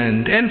money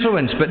and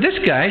influence, but this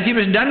guy, he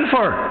was done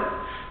for.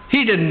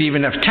 He didn't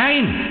even have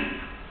time.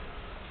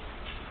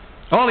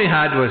 All he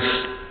had was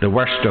the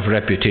worst of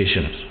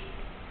reputations.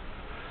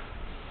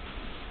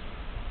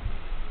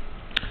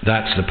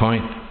 That's the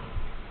point.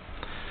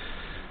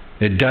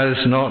 It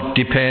does not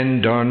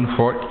depend on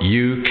what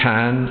you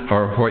can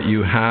or what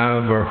you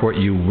have or what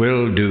you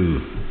will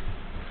do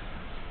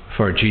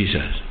for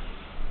Jesus.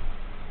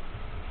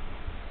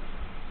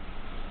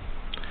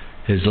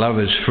 His love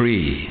is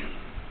free.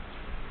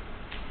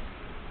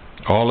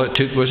 All it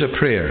took was a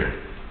prayer.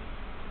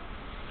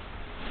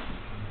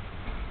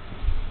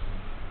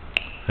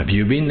 Have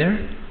you been there?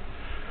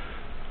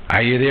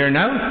 Are you there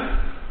now?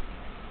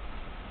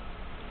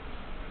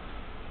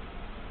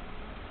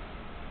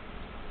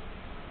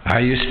 Are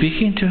you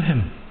speaking to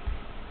him?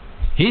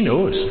 He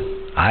knows.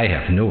 I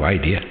have no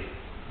idea.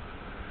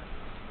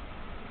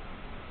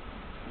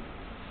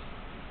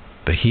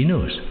 But he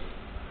knows.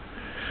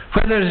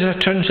 Whether there's a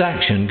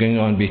transaction going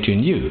on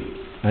between you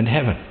and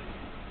heaven.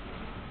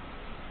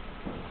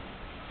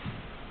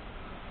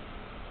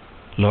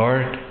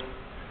 Lord,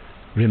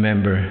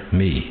 remember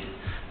me.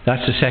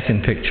 That's the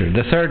second picture.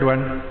 The third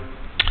one,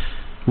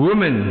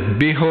 woman,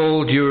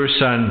 behold your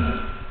son.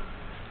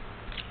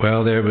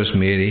 Well, there was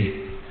Mary.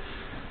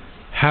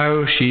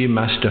 How she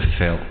must have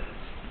felt.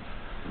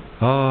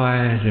 Oh,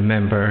 I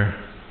remember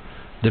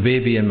the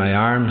baby in my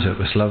arms. It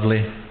was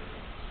lovely.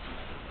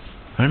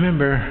 I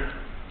remember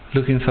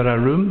looking for a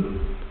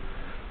room,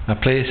 a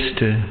place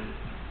to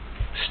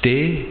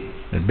stay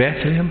at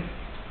Bethlehem.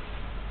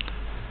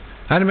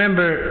 I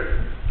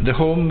remember the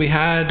home we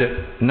had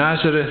at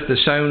Nazareth, the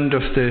sound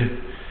of the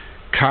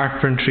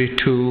carpentry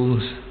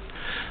tools.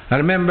 I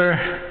remember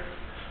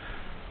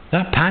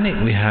that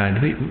panic we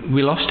had.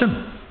 We lost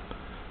him.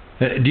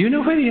 Do you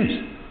know where he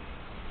is?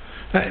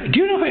 Do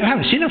you know where? I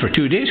haven't seen him for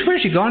 2 days.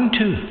 Where's he gone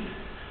to?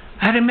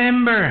 I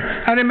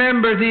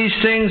remember these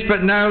things,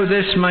 but now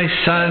this, my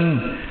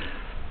son.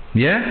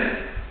 Yeah,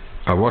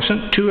 I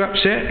wasn't too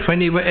upset when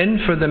he went in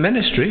for the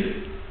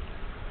ministry.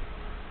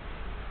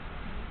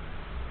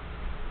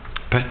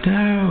 But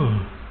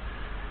now,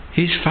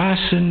 he's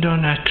fastened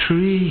on a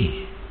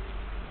tree.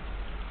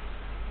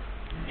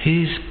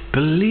 He's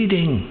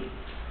bleeding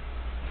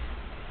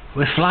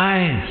with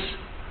flies.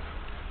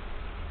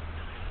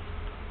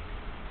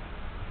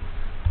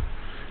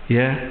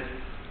 Yeah,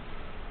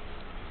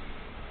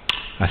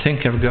 I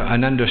think I've got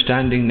an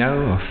understanding now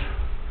of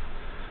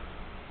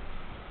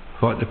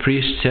what the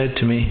priest said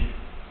to me.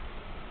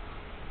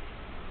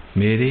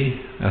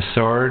 Mary, a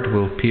sword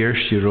will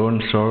pierce your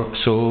own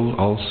soul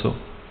also.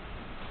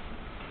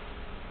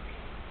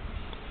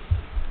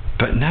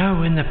 But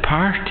now in the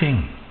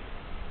parting,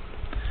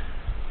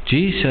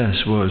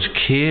 Jesus was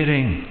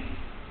caring.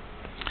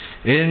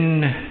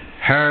 In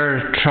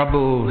her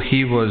trouble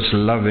he was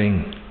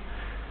loving.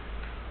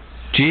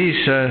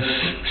 Jesus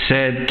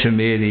said to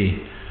Mary,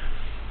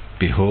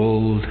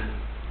 "Behold,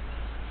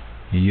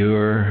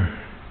 your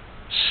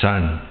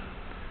son."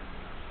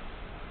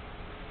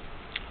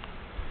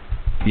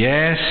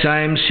 Yes,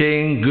 I'm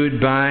saying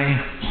goodbye.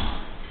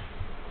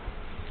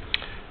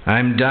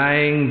 I'm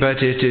dying,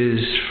 but it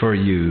is for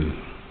you.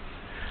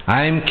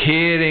 I'm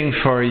caring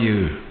for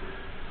you.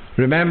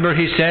 Remember,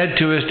 he said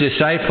to his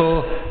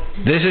disciple,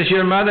 "This is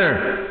your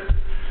mother."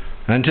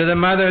 And to the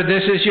mother,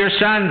 "This is your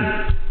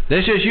son.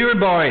 This is your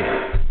boy.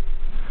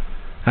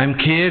 I'm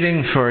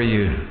caring for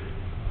you.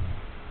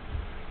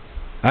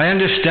 I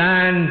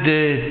understand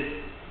the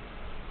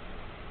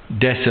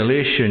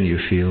desolation you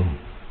feel,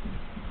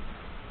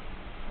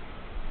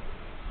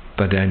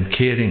 but I'm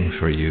caring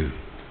for you."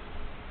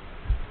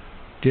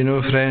 Do you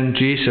know, friend,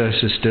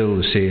 Jesus is still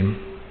the same.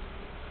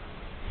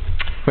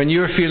 When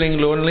you're feeling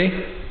lonely,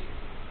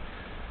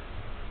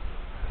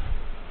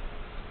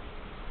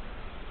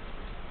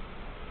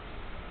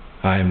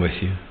 I am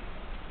with you.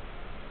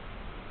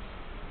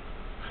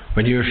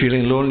 When you're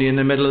feeling lonely in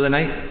the middle of the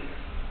night,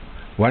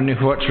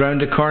 wondering what's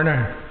round the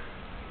corner,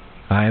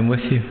 I am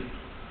with you.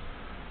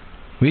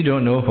 We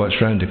don't know what's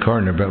round the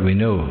corner, but we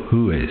know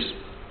who is.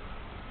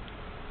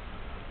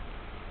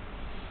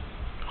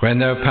 When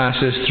thou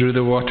passest through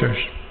the waters,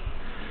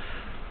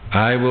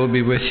 I will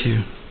be with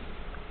you.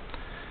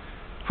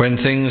 When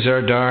things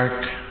are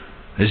dark,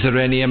 is there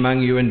any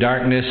among you in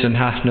darkness and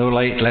hath no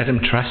light? Let him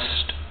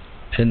trust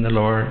in the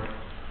Lord.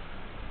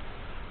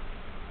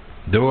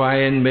 Though I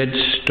in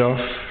midst of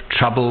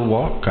trouble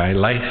walk, I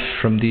life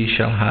from thee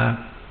shall have.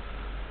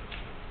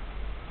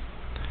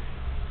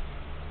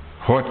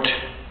 What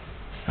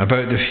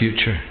about the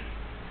future?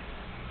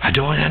 I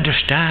don't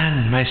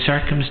understand my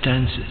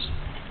circumstances.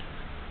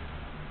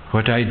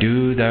 What I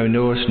do thou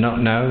knowest not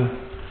now,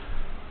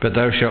 but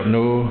thou shalt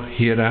know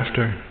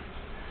hereafter.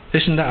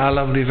 Isn't that a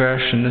lovely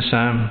verse in the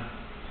psalm?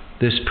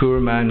 This poor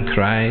man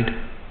cried.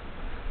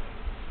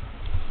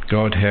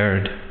 God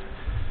heard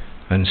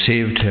and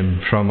saved him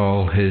from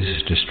all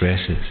his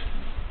distresses.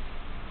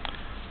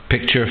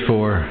 Picture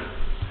 4,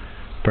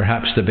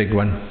 perhaps the big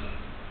one.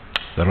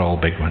 They're all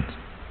big ones.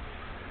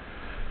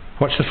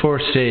 What's the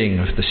fourth saying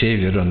of the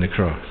Saviour on the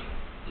cross?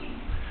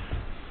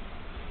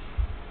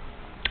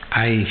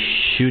 I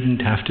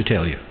shouldn't have to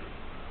tell you,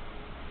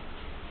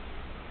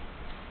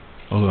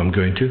 although I'm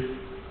going to.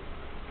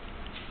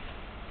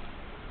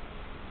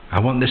 I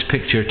want this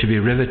picture to be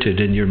riveted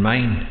in your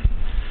mind,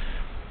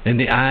 in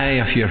the eye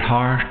of your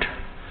heart,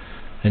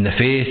 in the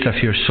faith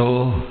of your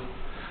soul.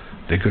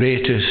 The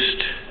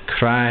greatest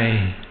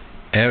cry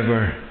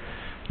ever,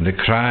 the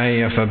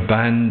cry of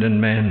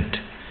abandonment.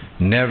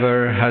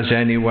 Never has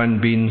anyone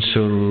been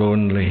so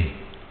lonely.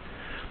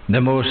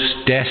 The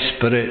most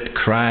desperate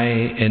cry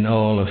in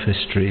all of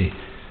history.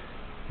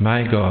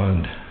 My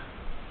God,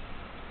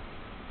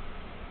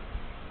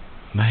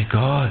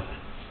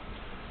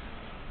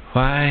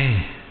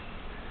 why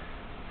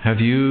have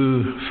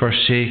you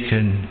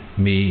forsaken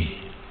me?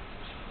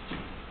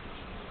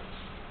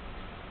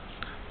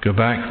 Go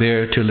back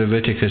there to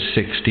Leviticus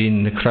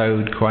 16, the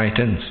crowd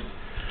quietens.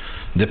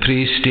 The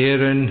priest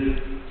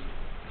Aaron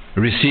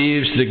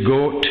receives the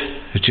goat,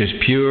 which is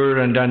pure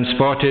and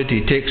unspotted.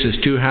 He takes his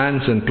 2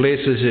 hands and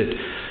places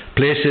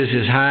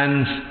his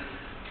hands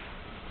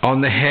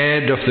on the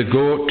head of the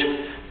goat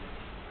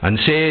and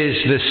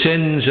says, "The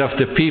sins of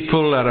the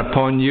people are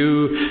upon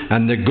you,"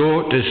 and the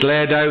goat is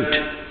led out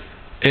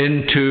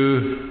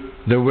into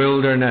the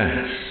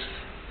wilderness.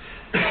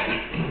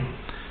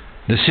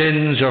 The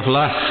sins of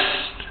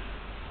lust,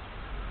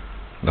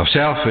 of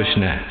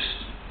selfishness,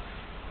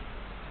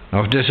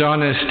 of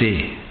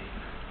dishonesty,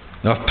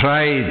 of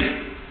pride,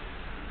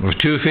 of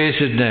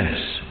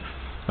two-facedness,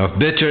 of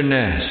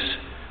bitterness,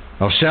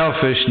 of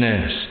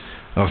selfishness,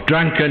 of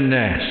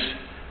drunkenness,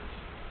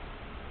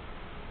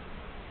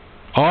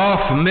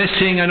 of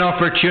missing an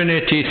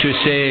opportunity to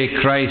say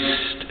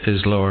Christ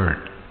is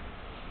Lord.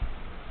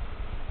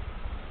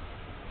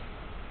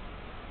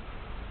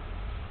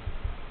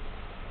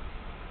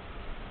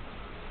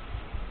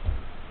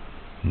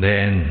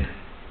 Then,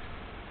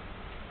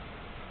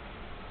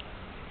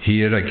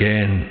 here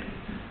again,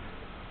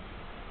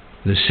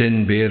 the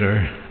sin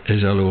bearer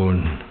is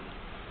alone.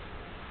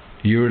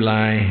 Your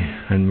lie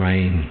and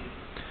mine,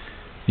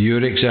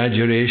 your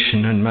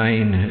exaggeration and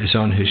mine is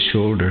on his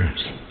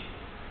shoulders.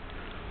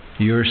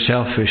 Your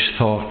selfish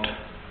thought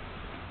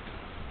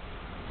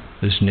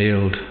is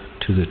nailed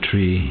to the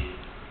tree,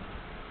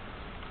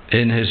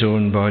 in his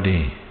own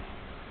body,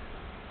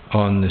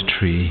 on the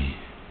tree.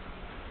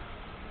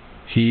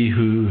 He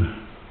who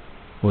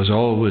was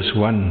always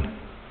one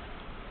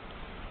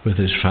with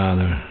his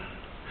Father,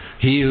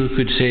 he who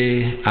could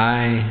say,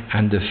 I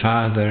and the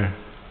Father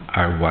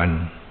are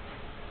one,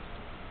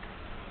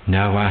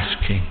 now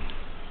asking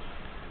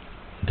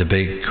the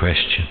big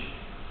question.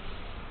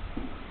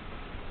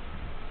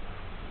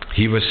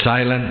 He was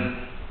silent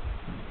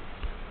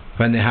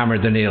when they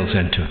hammered the nails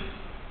into him.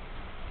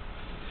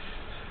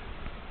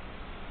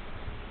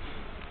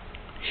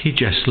 He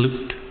just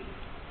looked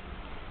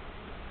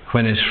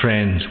when his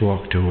friends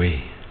walked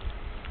away.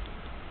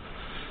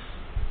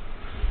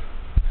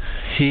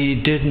 He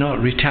did not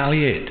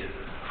retaliate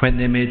when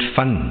they made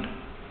fun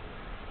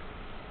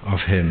of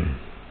him.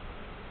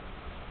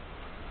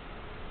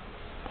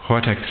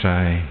 What a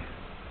cry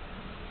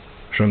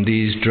from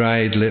these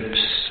dried lips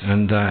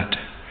and that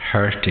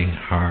hurting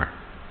heart.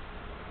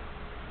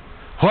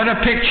 What a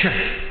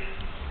picture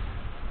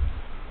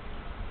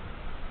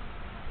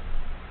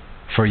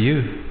for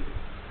you,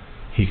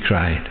 he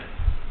cried.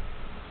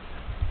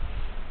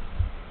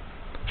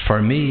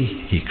 For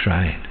me, he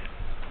cried.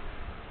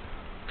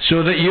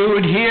 So that you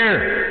would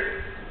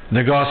hear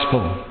the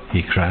gospel,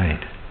 he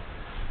cried.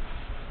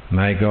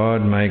 My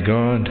God,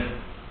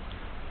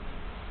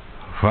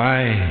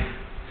 why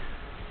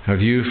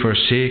have you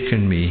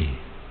forsaken me?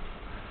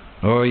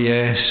 Oh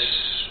yes,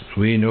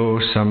 we know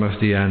some of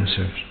the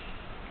answers.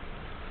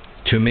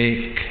 To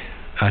make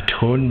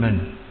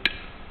atonement,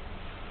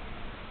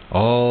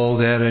 all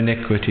their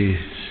iniquities.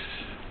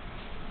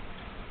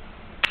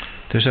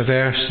 There's a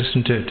verse,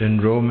 isn't it,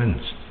 in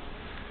Romans,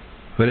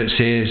 where it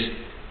says,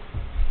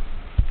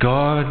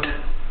 God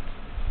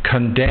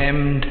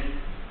condemned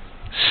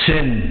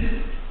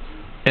sin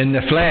in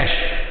the flesh,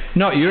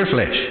 not your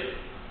flesh,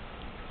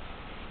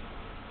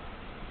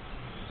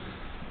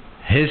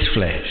 his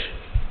flesh,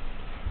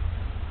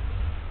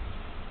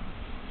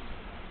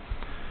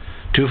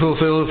 to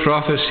fulfill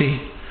prophecy,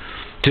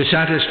 to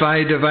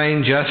satisfy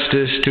divine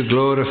justice, to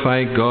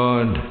glorify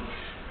God,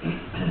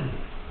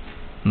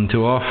 and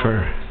to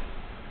offer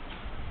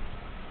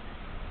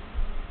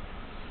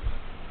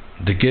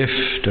the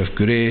gift of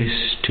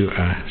grace to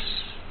us.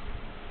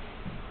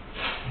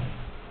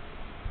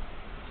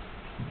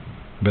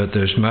 But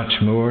there's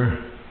much more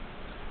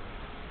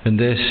in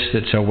this.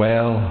 It's a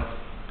well,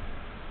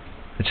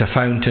 it's a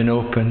fountain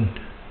open,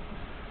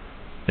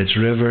 it's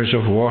rivers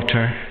of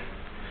water,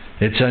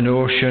 it's an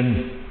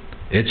ocean,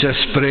 it's a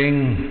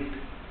spring.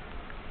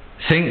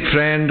 Think,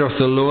 friend, of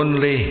the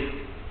lonely,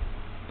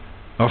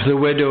 of the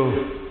widow,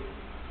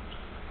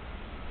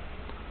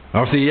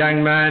 of the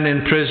young man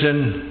in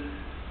prison,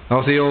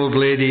 of the old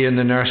lady in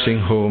the nursing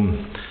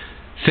home.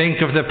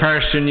 Think of the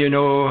person you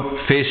know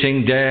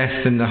facing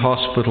death in the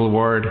hospital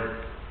ward.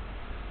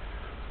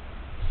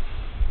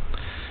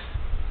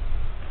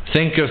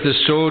 Think of the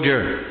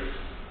soldier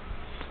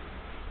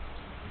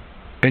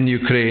in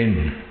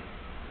Ukraine,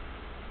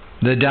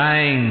 the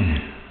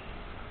dying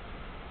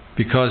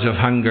because of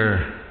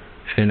hunger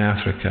in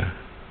Africa.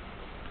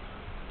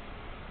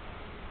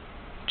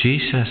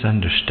 Jesus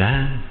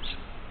understands.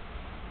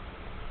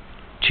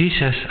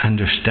 Jesus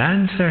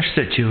understands their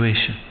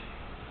situation.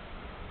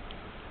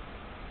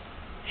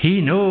 He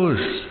knows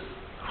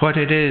what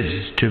it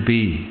is to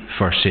be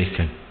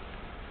forsaken,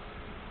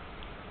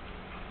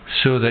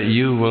 so that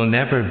you will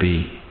never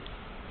be.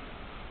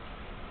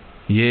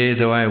 Yea,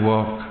 though I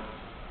walk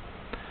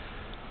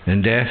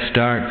in death's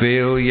dark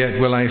vale, yet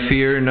will I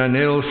fear none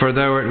ill, for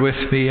thou art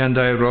with me, and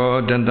thy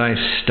rod and thy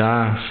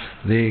staff,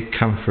 they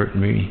comfort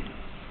me.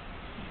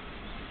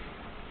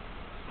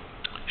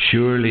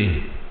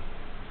 Surely,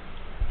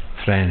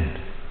 friend,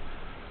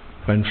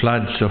 when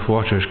floods of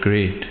waters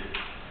great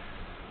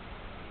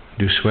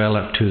do swell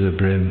up to the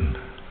brim,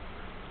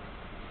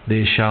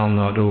 they shall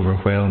not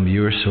overwhelm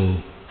your soul,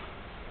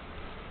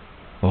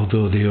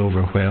 although they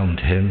overwhelmed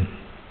him.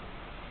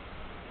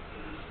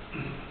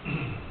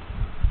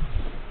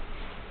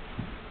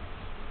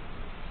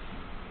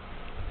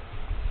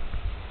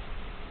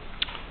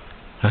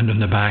 And on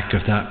the back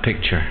of that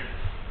picture,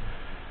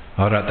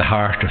 or at the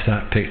heart of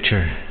that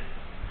picture,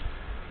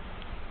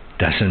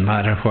 doesn't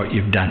matter what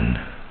you've done.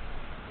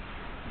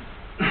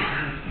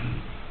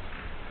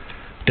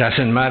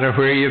 Doesn't matter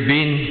where you've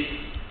been.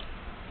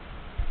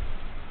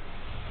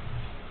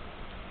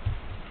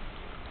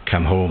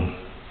 Come home.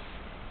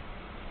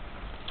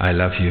 I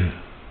love you.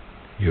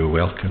 You're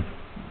welcome.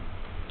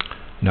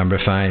 Number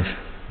 5.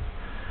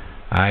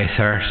 I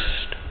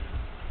thirst.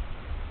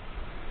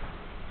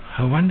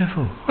 How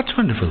wonderful. What's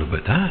wonderful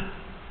about that?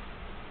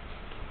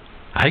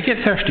 I get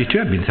thirsty too.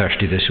 I've been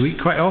thirsty this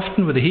week quite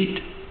often with the heat.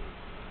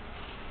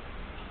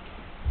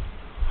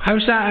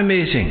 How's that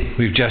amazing?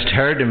 We've just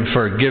heard him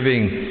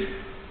forgiving,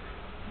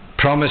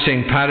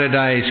 promising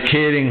paradise,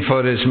 caring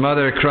for his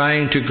mother,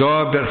 crying to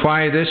God. But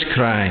why this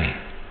cry?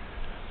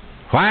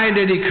 Why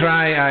did he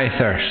cry, I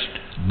thirst?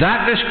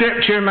 That the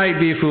scripture might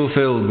be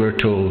fulfilled, we're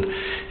told.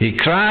 He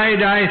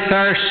cried, I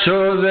thirst,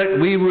 so that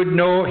we would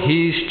know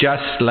he's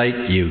just like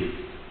you.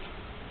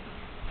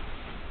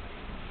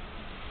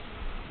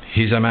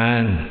 He's a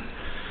man.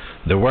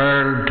 The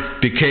Word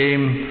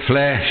became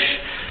flesh.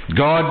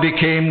 God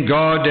became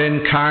God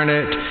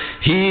incarnate.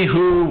 He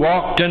who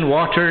walked in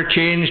water,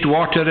 changed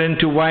water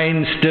into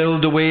wine,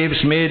 stilled the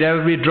waves, made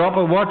every drop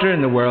of water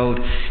in the world.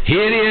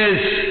 Here he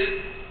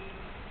is,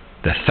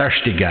 the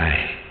thirsty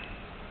guy.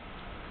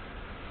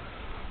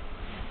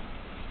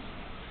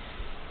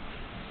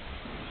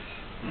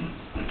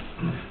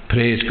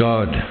 Praise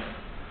God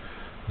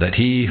that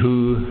he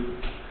who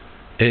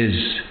is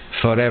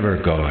forever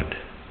God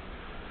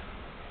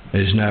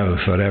is now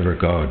forever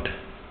God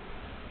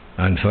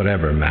and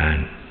forever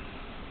man.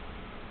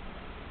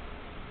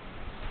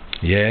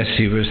 Yes,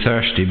 he was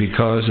thirsty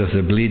because of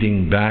the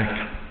bleeding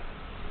back.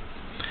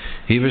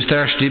 He was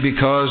thirsty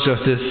because of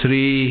the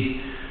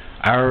 3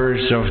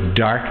 hours of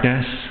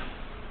darkness.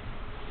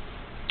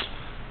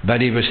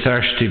 But he was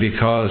thirsty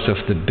because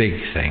of the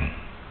big thing,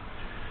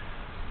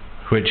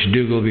 which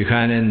Dougal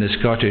Buchanan, the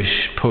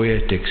Scottish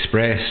poet,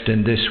 expressed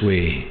in this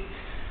way: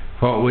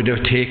 what would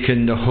have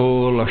taken the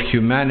whole of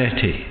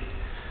humanity,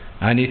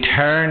 an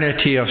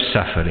eternity of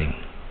suffering,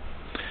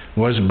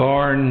 was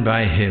borne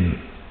by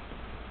him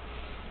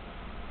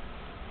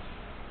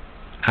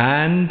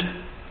and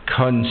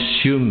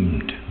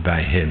consumed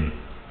by him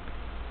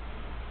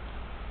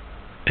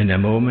in a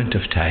moment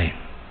of time.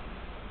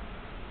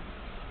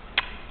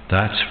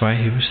 That's why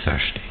he was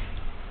thirsty.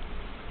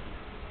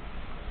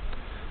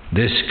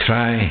 This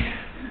cry,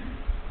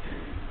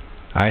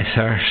 "I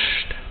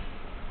thirst,"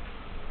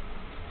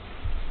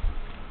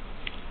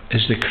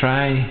 is the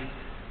cry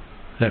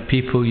that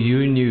people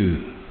you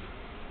knew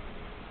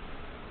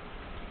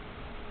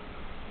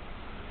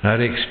are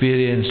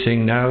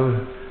experiencing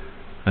now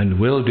and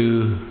will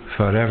do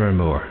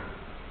forevermore.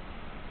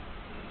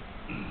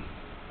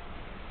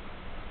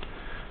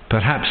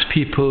 Perhaps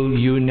people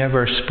you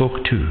never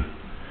spoke to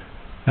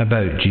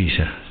about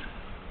Jesus.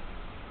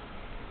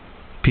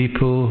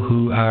 People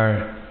who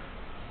are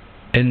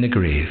in the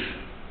grave,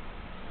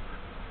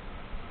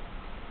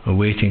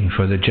 awaiting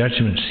for the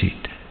judgment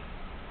seat.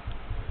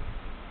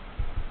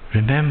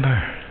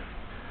 Remember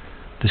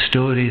the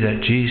story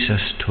that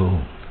Jesus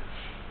told.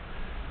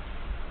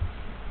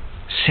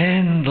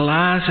 Send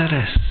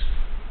Lazarus.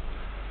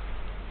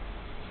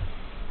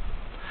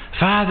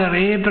 Father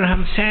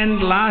Abraham,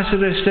 send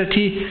Lazarus that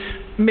he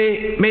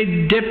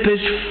may dip his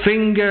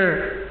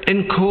finger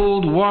in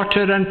cold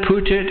water and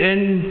put it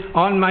in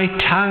on my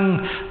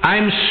tongue.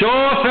 I'm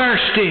so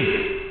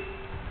thirsty.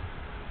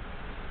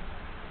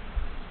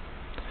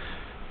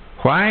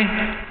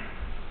 Why?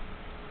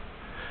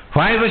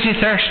 Why was he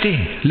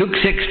thirsty? Luke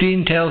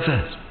 16 tells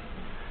us.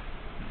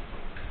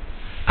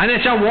 And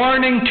it's a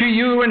warning to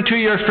you and to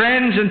your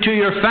friends and to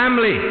your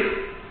family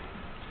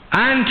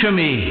and to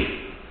me.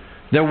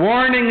 The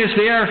warning is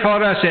there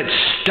for us.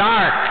 It's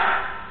stark.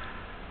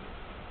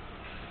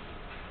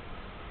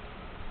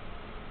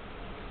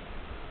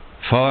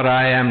 For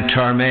I am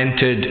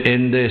tormented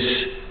in this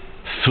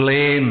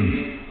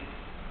flame.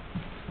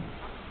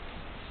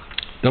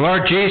 The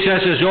Lord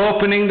Jesus is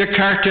opening the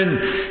curtain,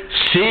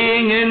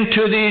 seeing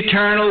into the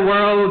eternal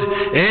world,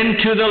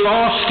 into the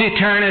lost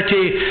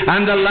eternity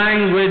and the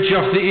language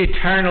of the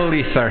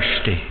eternally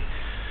thirsty.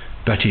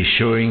 But he's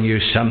showing you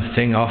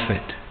something of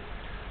it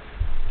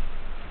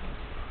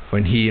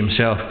when he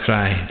himself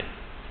cried,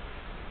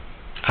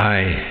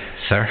 "I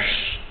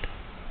thirst."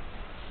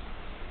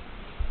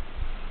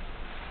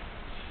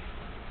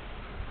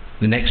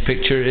 The next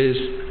picture is,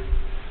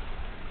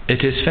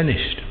 it is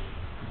finished.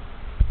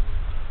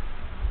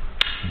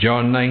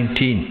 John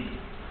 19.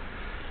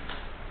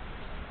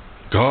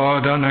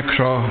 God on a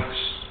cross,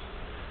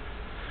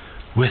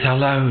 with a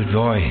loud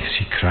voice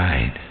he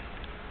cried,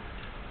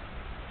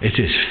 "It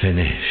is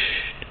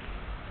finished."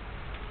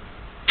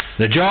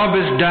 The job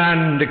is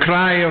done, the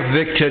cry of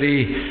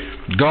victory.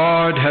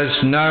 God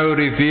has now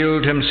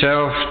revealed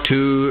himself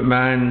to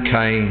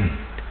mankind.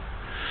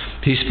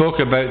 He spoke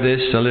about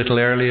this a little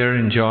earlier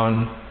in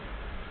John,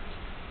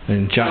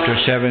 in chapter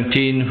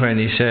 17, when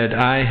he said,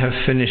 "I have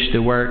finished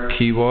the work."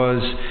 He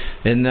was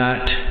in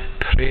that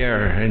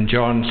prayer in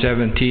John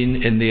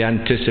 17 in the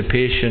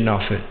anticipation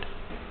of it.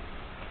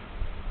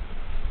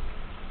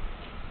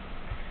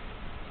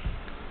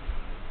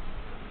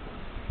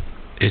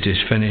 It is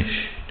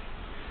finished.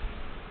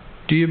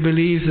 Do you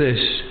believe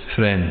this,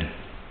 friend?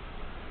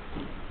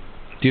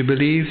 Do you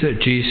believe that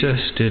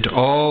Jesus did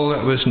all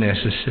that was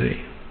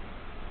necessary?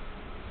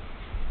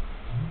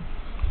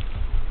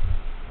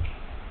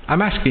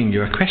 I'm asking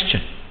you a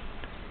question.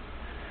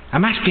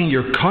 I'm asking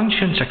your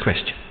conscience a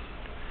question.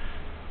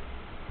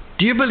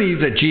 Do you believe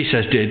that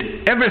Jesus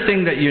did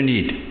everything that you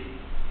need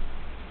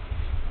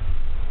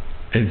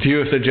in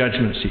view of the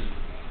judgment seat?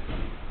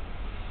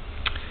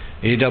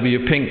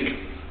 A.W. Pink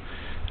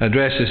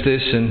addresses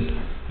this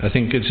in, I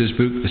think it's his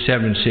book, The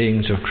Seven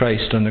Sayings of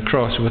Christ on the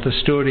Cross, with a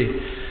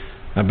story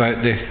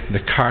about the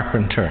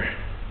carpenter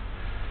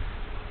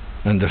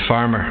and the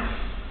farmer.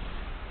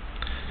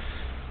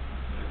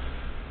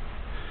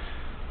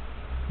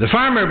 The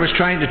farmer was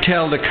trying to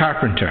tell the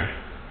carpenter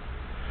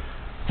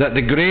that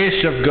the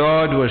grace of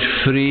God was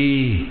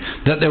free,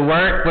 that the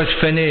work was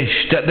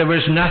finished, that there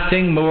was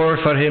nothing more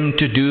for him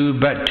to do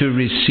but to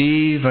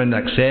receive and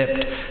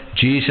accept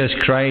Jesus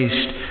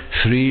Christ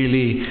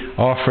freely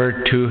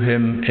offered to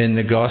him in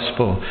the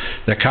gospel.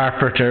 The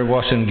carpenter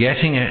wasn't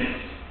getting it.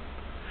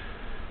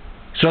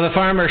 So the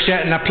farmer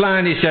set in a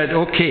plan. He said,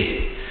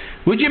 "Okay,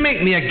 would you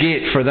make me a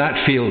gate for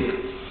that field?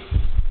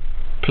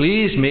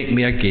 Please make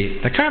me a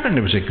gate." The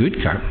carpenter was a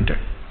good carpenter.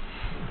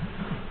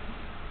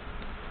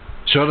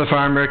 So the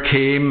farmer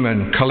came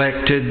and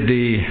collected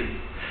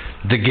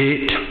the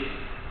gate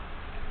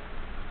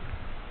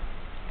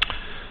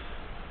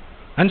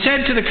and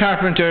said to the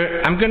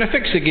carpenter, "I'm going to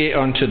fix the gate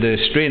onto the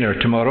strainer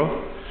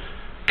tomorrow.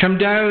 Come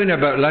down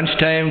about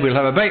lunchtime, we'll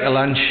have a bite of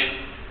lunch,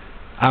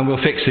 and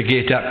we'll fix the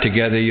gate up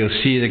together.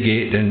 You'll see the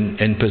gate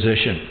in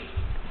position.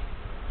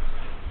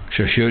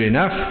 So sure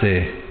enough,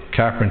 the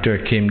carpenter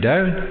came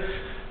down,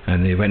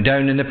 and they went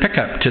down in the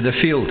pickup to the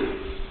field.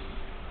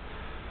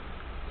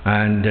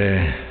 And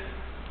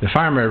the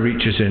farmer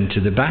reaches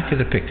into the back of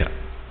the pickup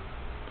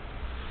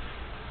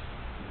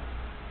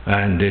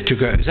and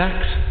took out his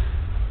axe.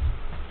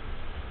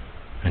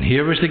 And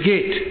here was the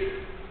gate,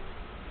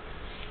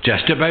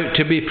 just about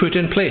to be put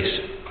in place.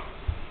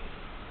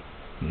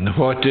 And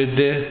what did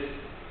the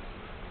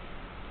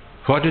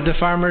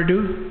farmer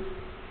do?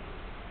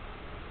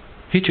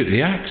 He took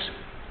the axe.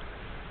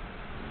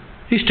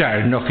 He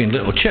started knocking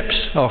little chips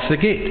off the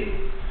gate.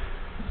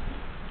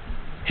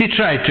 He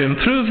tried to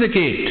improve the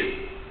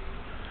gate.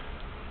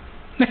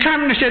 The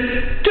carpenter said,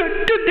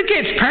 the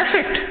gate's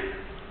perfect.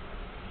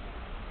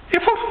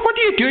 What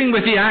are you doing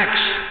with the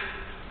axe?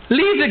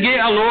 Leave the gate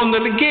alone.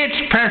 The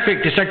gate's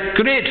perfect. It's a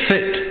great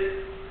fit.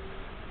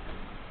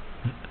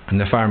 And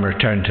the farmer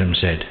turned to him and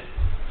said,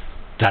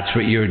 that's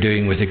what you're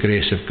doing with the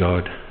grace of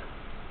God.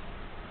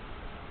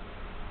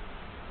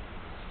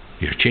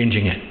 You're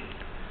changing it.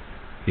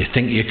 You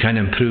think you can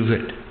improve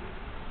it.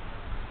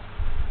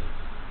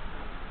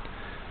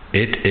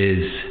 It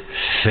is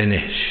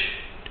finished.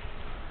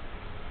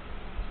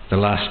 The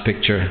last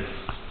picture,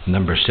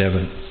 number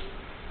 7.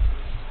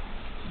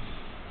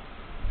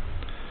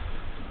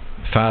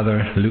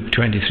 Father, Luke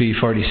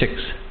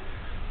 23:46.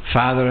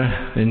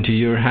 Father, into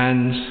your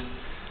hands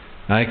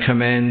I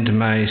commend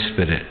my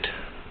spirit.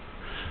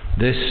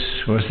 This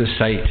was the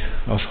sight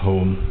of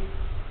home.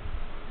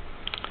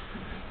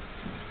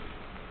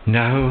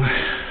 Now,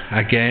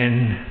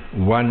 again,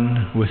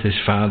 one with his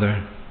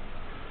Father.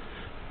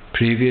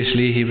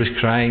 Previously he was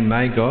crying,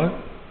 my God.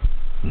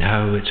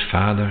 Now it's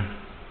Father.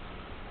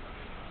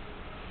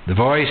 The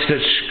voice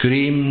that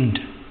screamed,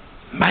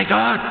 my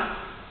God.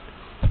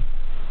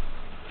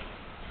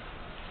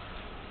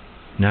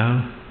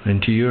 Now,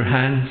 into your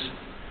hands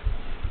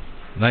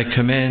I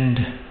commend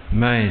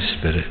my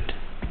spirit.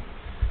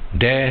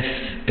 Death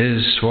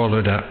is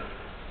swallowed up.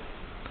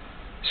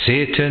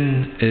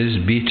 Satan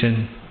is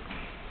beaten.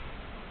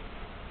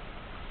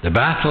 The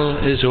battle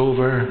is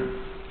over.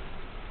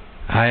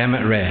 I am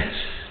at rest.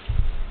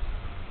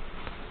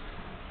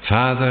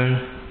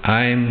 Father,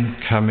 I'm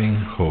coming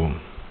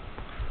home.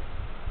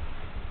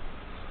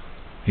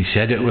 He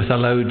said it with a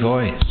loud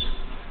voice,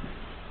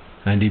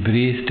 and he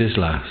breathed his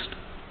last.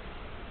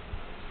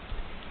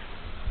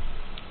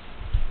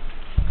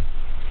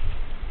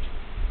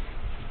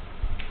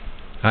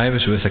 I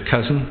was with a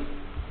cousin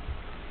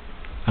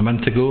a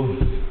month ago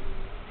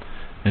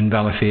in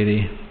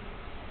Ballafairy,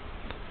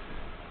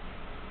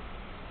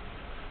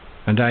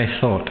 and I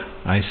thought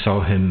I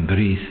saw him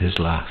breathe his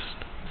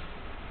last.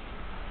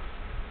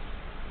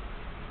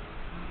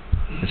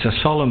 It's a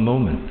solemn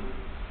moment.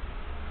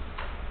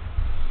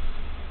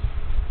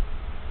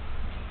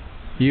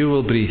 You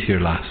will breathe your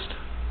last.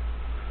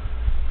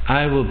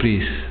 I will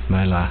breathe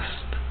my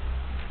last.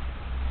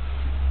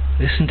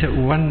 Isn't it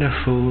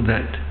wonderful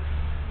that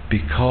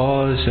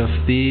because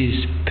of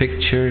these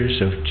pictures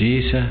of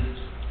Jesus,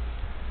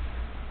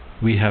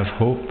 we have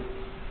hope?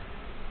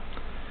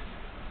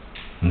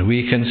 And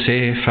we can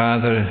say,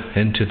 Father,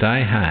 into thy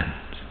hands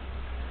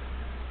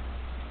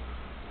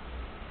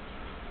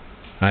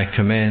I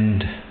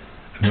commend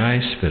my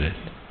spirit.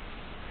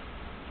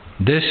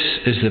 This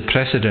is the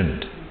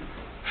precedent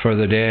for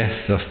the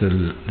death of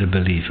the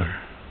believer.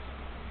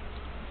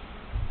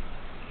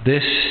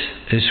 This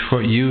is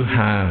what you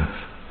have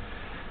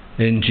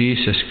in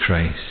Jesus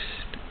Christ.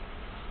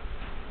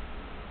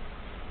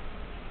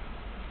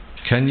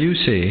 Can you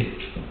say,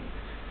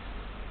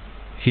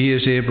 he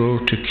is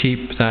able to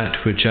keep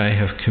that which I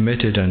have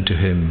committed unto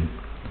him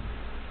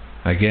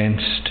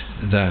against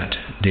that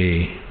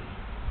day?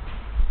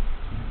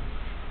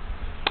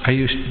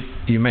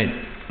 You might,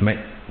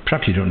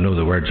 perhaps you don't know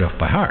the words off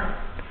by heart,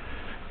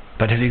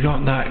 but have you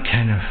got that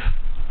kind of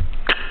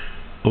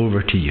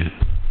over to you?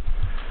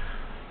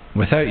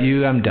 Without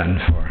you, I'm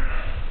done for.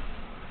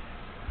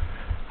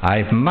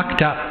 I've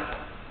mucked up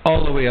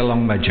all the way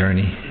along my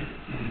journey,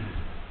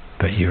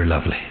 but you're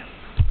lovely.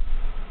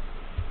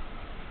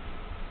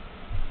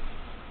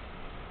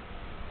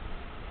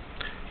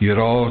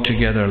 You're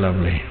altogether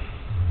lovely.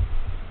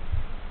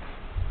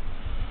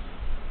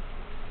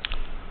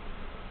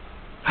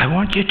 I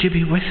want you to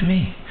be with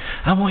me.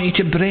 I want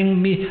you to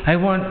bring me. I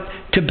want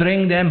to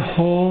bring them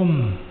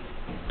home,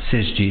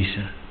 says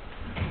Jesus,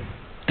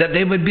 that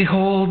they would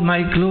behold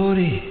my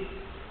glory,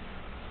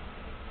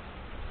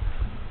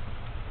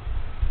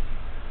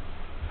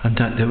 and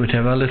that they would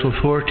have a little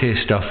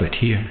foretaste of it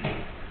here.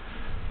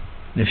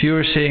 If you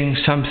are saying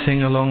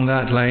something along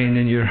that line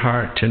in your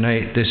heart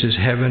tonight, this is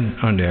heaven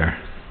on earth.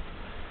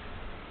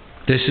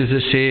 This is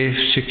the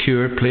safe,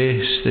 secure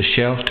place, the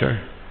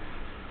shelter,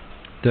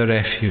 the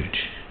refuge.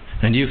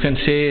 And you can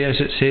say, as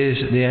it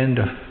says at the end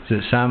of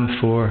Psalm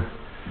 4,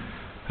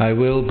 I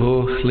will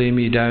both lay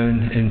me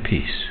down in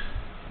peace,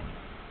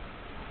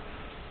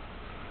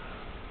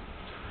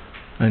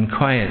 and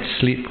quiet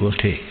sleep will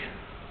take,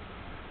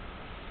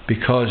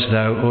 because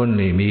thou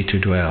only me to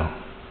dwell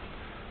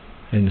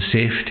in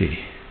safety,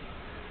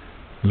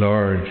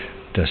 Lord,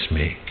 dost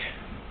make.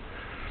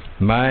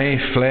 My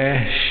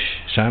flesh,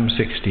 Psalm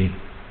 16,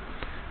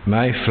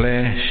 my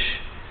flesh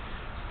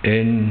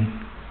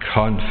in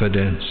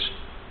confidence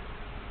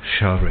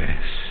shall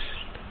rest.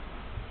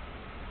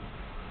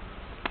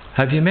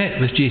 Have you met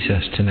with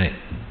Jesus tonight?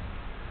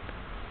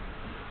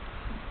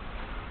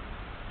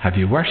 Have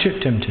you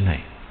worshipped him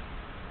tonight?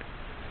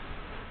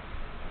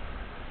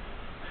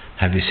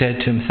 Have you said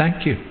to him,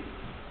 thank you?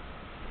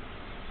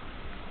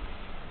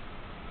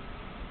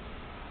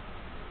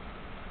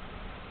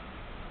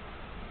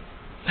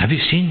 Have you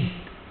seen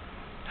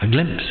a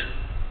glimpse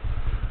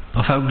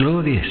of how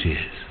glorious he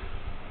is?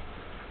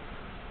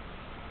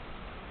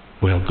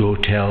 Well, go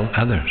tell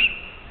others.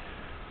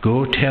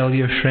 Go tell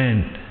your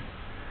friend.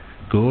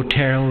 Go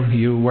tell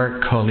your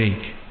work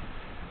colleague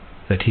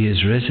that he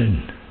is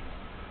risen.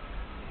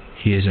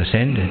 He is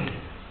ascended.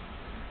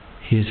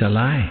 He is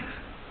alive.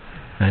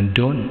 And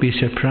don't be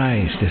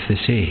surprised if they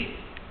say,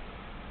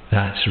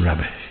 that's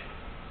rubbish.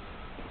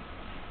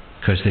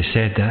 Because they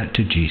said that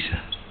to Jesus.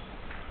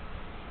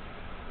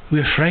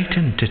 We're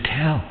frightened to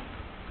tell.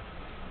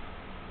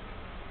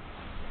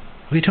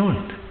 We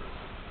don't.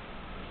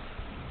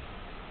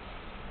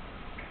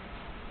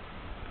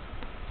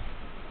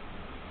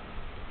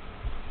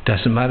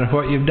 Doesn't matter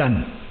what you've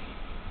done.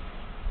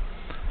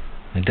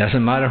 It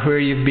doesn't matter where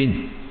you've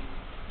been.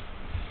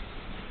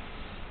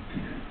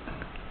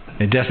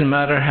 It doesn't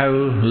matter how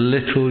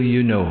little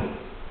you know.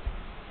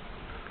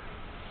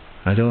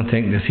 I don't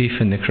think the thief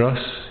on the cross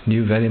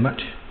knew very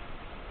much.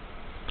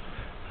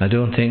 I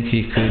don't think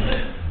he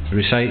could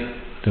recite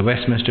the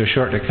Westminster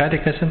Shorter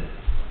Catechism.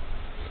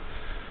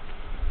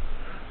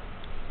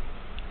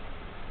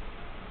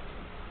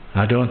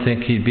 I don't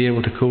think he'd be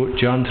able to quote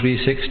John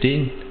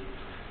 3:16.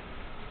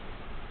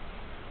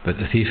 But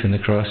the thief on the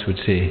cross would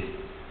say,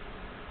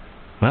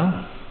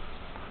 well,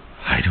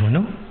 I don't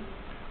know.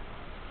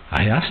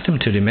 I asked him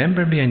to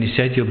remember me and he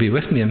said you'll be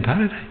with me in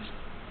paradise.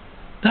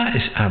 That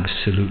is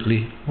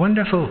absolutely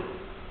wonderful.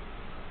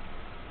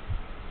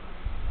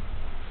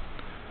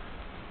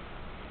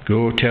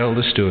 Go tell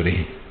the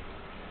story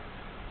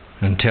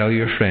and tell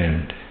your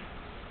friend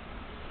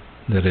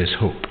there is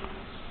hope.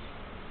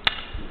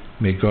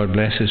 May God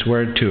bless his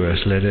word to us.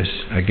 Let us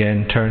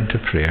again turn to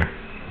prayer.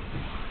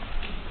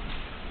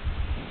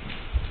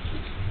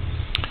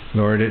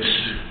 Lord, it's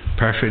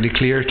perfectly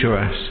clear to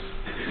us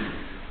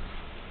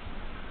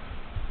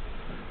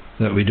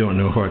that we don't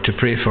know what to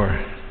pray for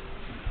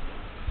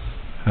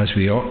as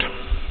we ought.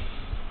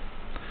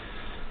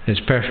 It's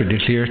perfectly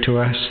clear to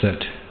us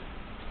that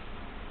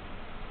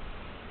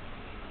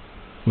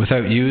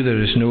without you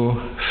there is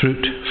no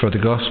fruit for the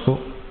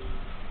gospel.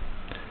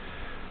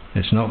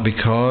 It's not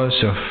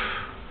because of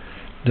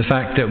the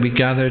fact that we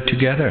gather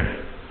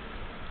together.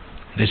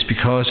 It's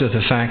because of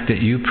the fact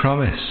that you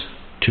promise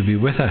to be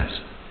with us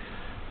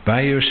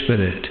by your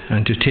Spirit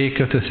and to take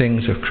of the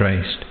things of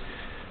Christ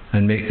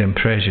and make them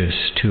precious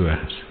to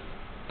us.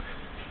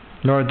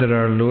 Lord, there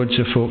are loads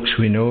of folks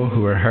we know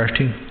who are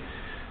hurting.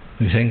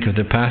 We think of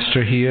the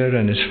pastor here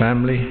and his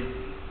family.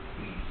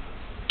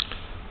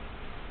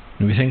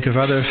 And we think of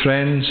other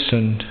friends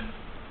and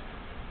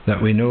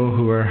that we know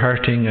who are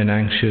hurting and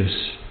anxious,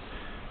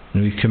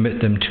 and we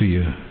commit them to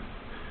you.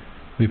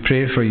 We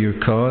pray for your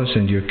cause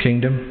and your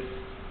kingdom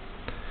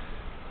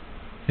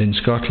in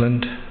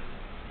Scotland.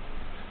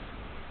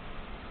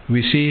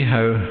 We see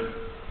how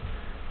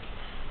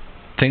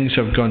things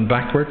have gone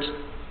backwards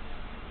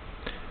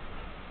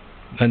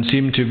and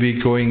seem to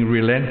be going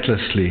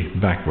relentlessly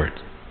backwards.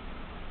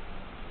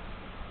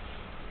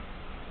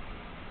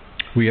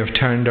 We have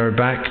turned our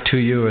back to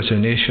you as a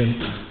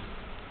nation.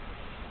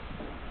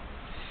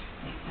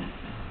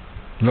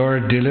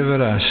 Lord,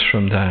 deliver us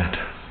from that.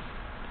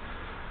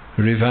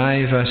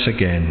 Revive us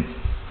again.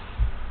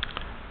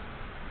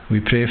 We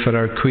pray for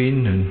our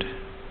Queen, and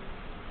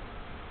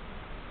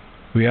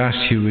we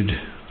ask you would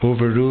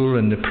overrule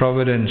in the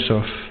providence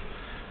of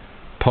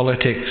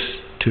politics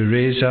to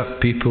raise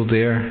up people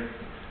there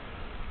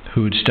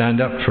who would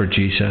stand up for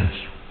Jesus.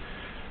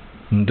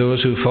 And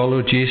those who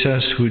follow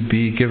Jesus would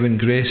be given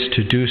grace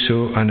to do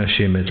so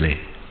unashamedly.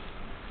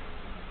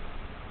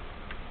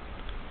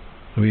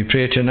 We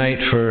pray tonight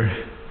for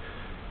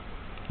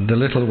the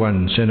little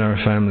ones in our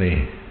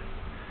family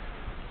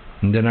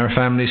and in our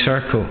family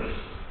circle.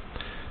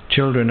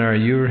 Children are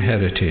your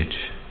heritage.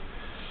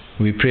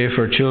 We pray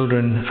for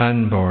children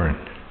unborn,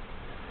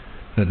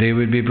 that they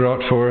would be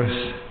brought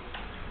forth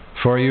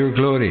for your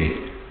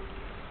glory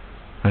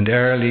and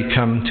early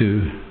come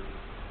to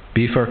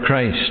be for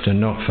Christ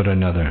and not for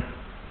another.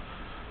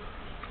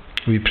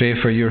 We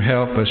pray for your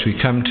help as we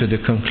come to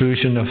the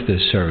conclusion of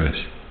this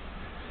service,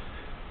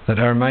 that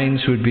our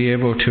minds would be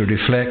able to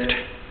reflect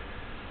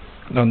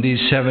on these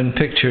 7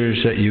 pictures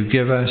that you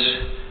give us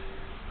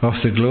of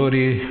the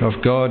glory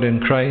of God in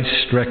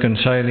Christ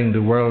reconciling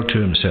the world to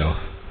himself,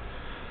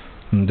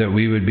 and that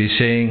we would be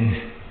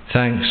saying,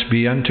 thanks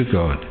be unto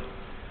God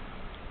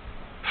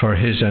for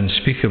his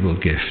unspeakable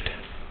gift.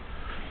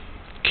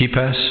 Keep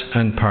us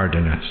and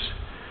pardon us,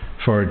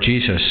 for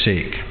Jesus'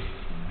 sake.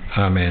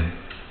 Amen.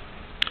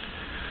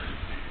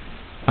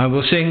 I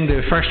will sing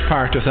the first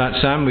part of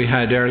that psalm we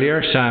had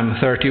earlier, Psalm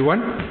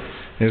 31,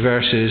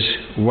 verses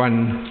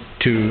 1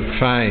 to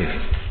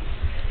 5.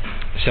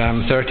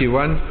 Psalm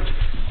 31,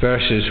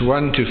 verses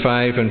 1 to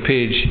 5 on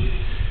page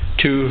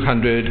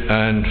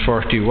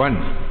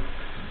 241.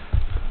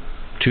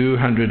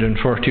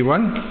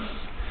 241.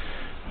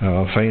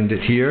 I'll find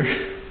it here.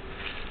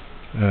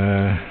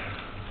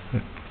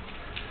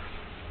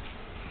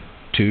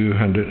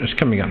 200. It's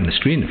coming up on the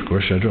screen, of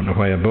course. I don't know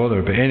why I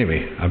bother, but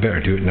anyway, I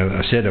better do it now that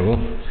I said I will.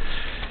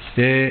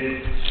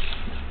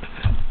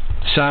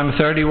 Psalm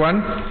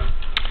 31,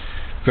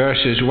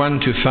 verses 1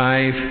 to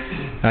 5,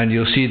 and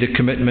you'll see the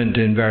commitment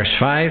in verse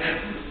 5.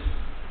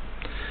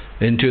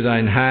 Into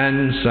thine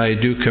hands I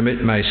do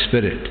commit my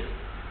spirit,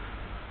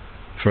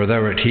 for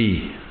thou art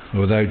he,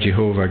 O thou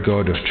Jehovah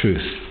God of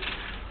truth,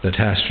 that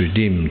hast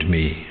redeemed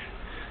me.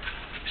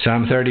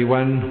 Psalm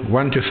 31,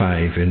 1 to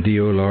 5. In thee,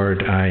 O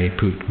Lord, I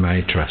put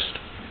my trust.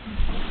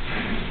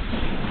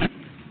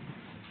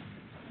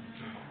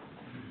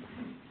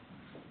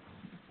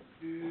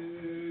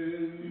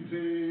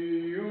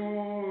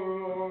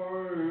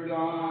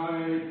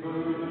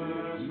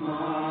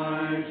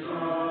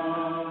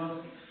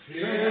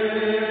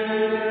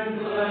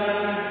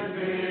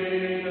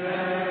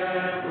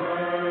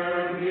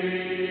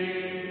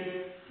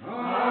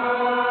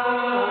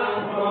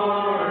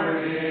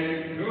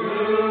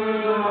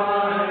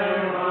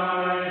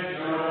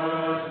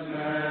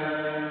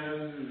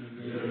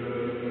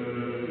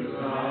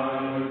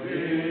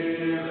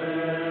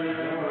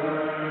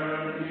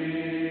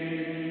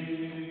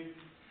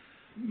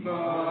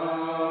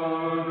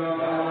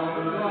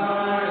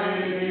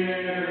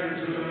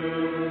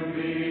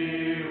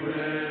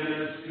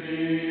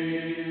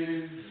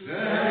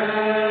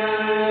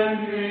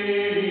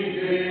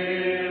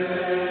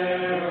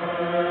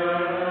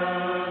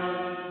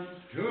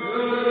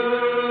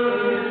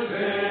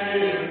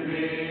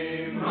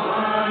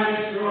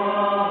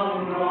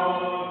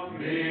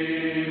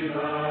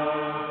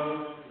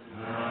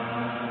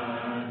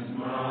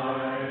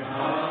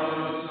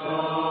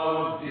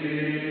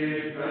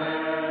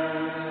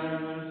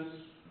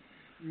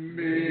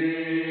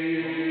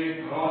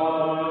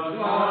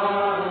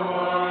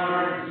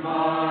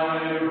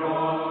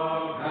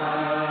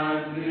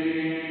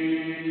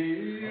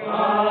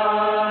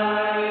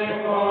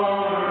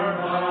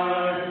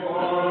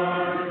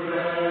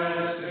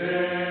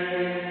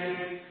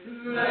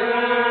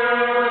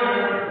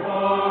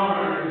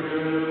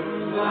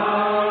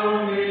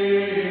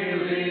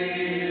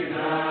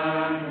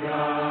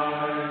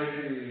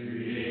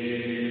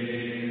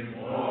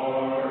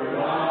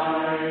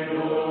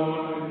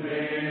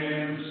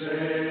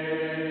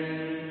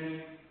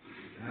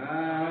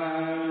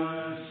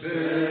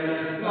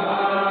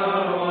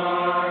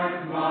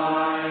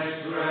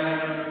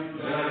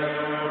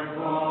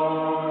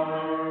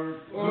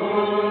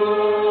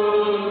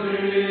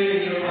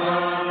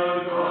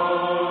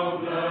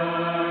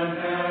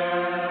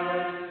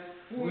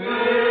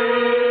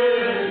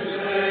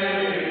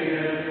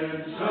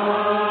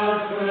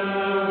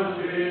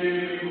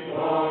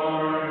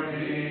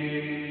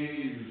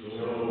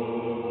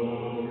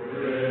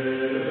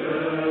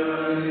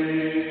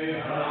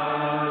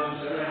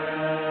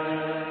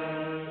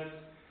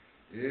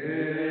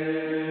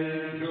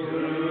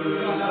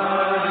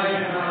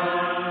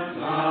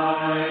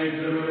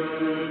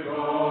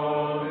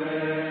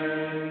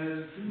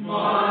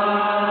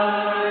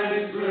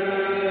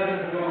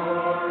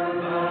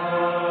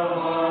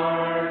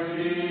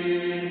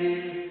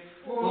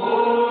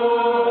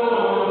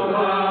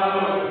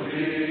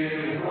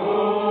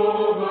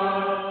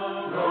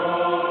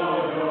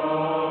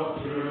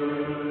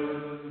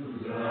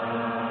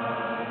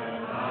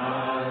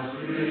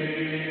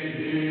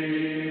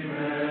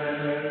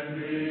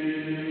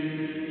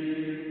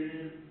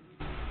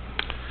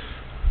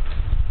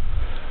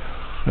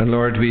 And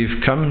Lord,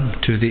 we've come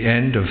to the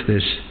end of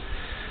this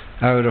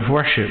hour of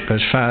worship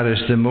as far as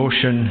the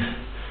motion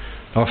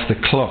of the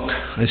clock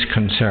is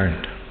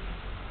concerned,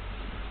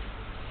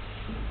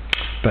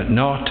 but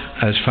not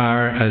as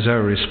far as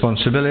our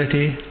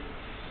responsibility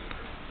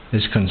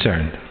is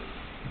concerned.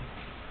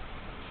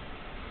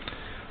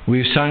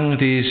 We've sung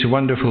these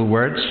wonderful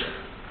words,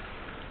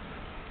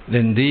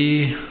 in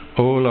thee,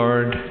 O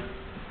Lord,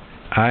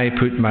 I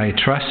put my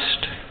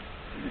trust,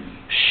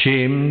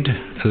 shamed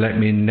let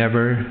me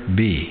never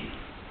be.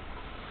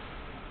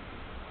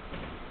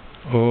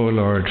 O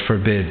Lord,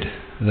 forbid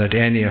that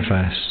any of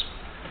us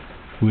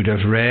would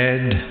have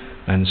read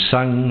and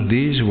sung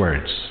these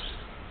words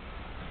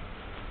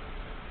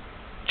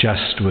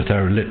just with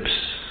our lips,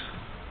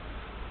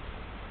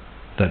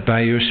 that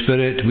by your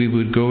Spirit we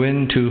would go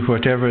into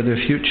whatever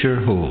the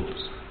future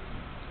holds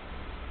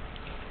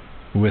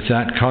with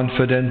that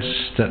confidence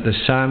that the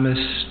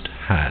psalmist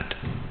had.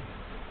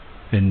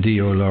 In thee,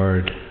 O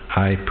Lord,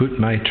 I put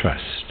my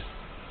trust,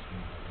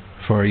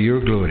 for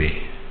your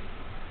glory.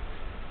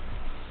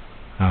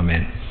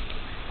 Amen.